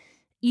mean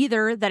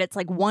either that it's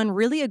one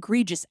really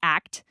egregious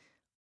act,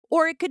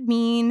 or it could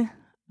mean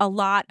a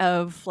lot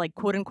of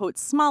quote unquote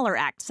smaller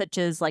acts, such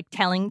as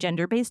telling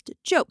gender-based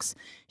jokes,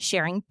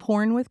 sharing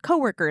porn with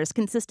coworkers,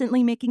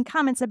 consistently making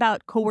comments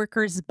about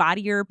coworkers'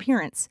 body or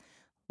appearance,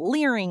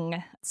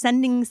 leering,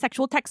 sending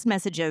sexual text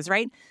messages,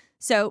 right?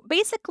 So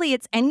basically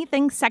it's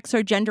anything sex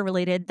or gender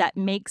related that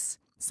makes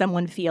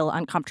someone feel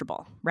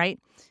uncomfortable, right?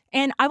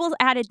 And I will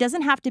add, it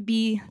doesn't have to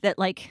be that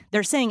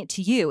they're saying it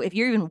to you. If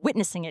you're even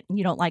witnessing it and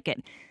you don't like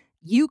it,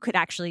 you could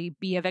actually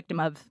be a victim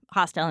of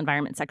hostile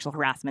environment sexual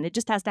harassment. It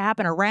just has to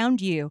happen around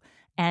you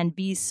and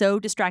be so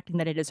distracting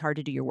that it is hard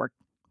to do your work.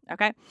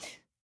 Okay?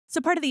 So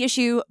part of the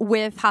issue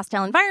with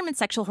hostile environment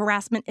sexual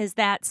harassment is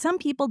that some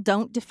people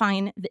don't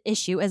define the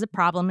issue as a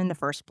problem in the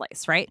first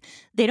place, right?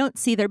 They don't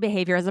see their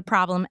behavior as a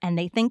problem and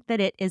they think that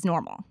it is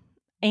normal.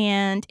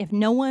 And if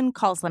no one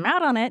calls them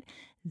out on it,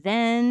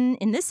 then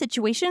in this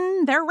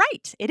situation, they're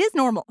right. It is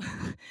normal.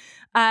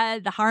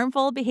 The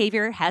harmful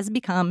behavior has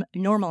become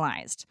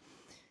normalized.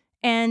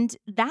 And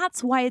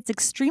that's why it's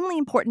extremely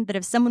important that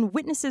if someone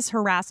witnesses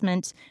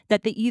harassment,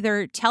 that they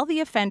either tell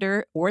the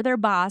offender or their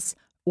boss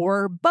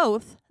or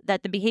both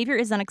that the behavior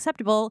is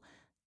unacceptable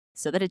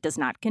so that it does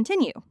not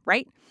continue,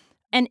 right?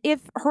 And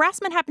if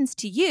harassment happens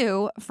to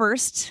you,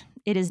 first,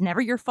 it is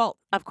never your fault,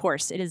 of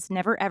course. It is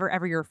never, ever,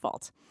 ever your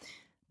fault.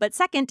 But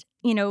second,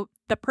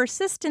 the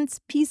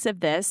persistence piece of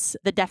this,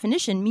 the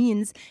definition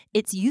means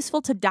it's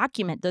useful to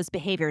document those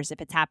behaviors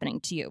if it's happening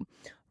to you.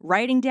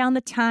 Writing down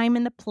the time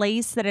and the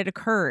place that it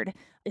occurred,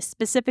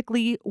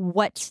 specifically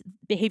what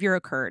behavior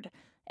occurred.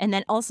 And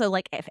then also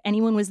if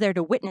anyone was there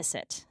to witness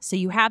it. So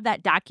you have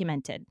that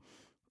documented.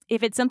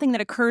 If it's something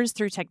that occurs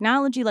through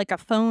technology like a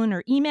phone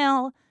or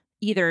email,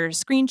 either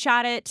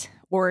screenshot it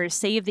or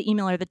save the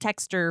email or the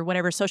text or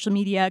whatever social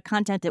media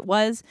content it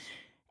was.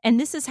 And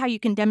this is how you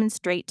can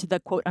demonstrate to the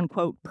quote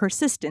unquote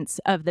persistence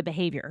of the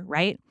behavior,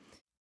 right?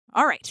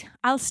 All right,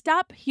 I'll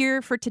stop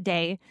here for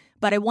today,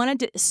 but I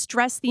wanted to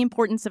stress the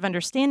importance of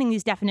understanding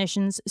these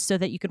definitions so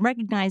that you can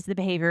recognize the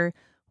behavior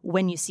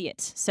when you see it.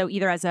 So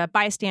either as a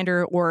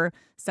bystander or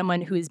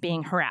someone who is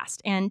being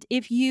harassed. And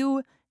if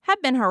you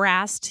have been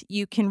harassed,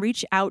 you can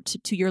reach out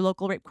to your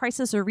local rape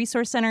crisis or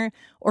resource center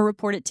or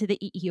report it to the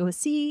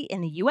EEOC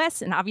in the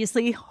US. And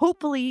obviously,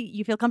 hopefully,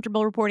 you feel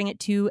comfortable reporting it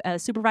to a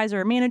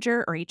supervisor or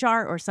manager or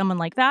HR or someone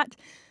like that.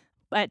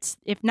 But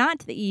if not,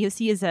 the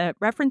EEOC is a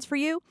reference for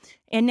you.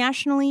 And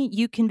nationally,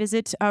 you can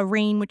visit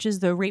RAINN, which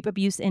is the Rape,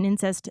 Abuse, and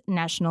Incest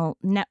National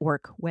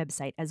Network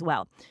website as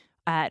well,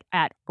 at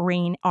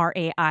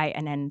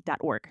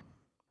RAINN.org.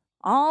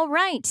 All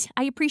right.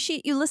 I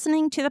appreciate you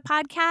listening to the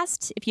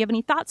podcast. If you have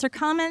any thoughts or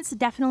comments,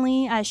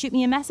 definitely shoot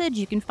me a message.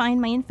 You can find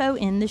my info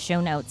in the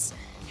show notes.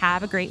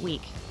 Have a great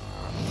week.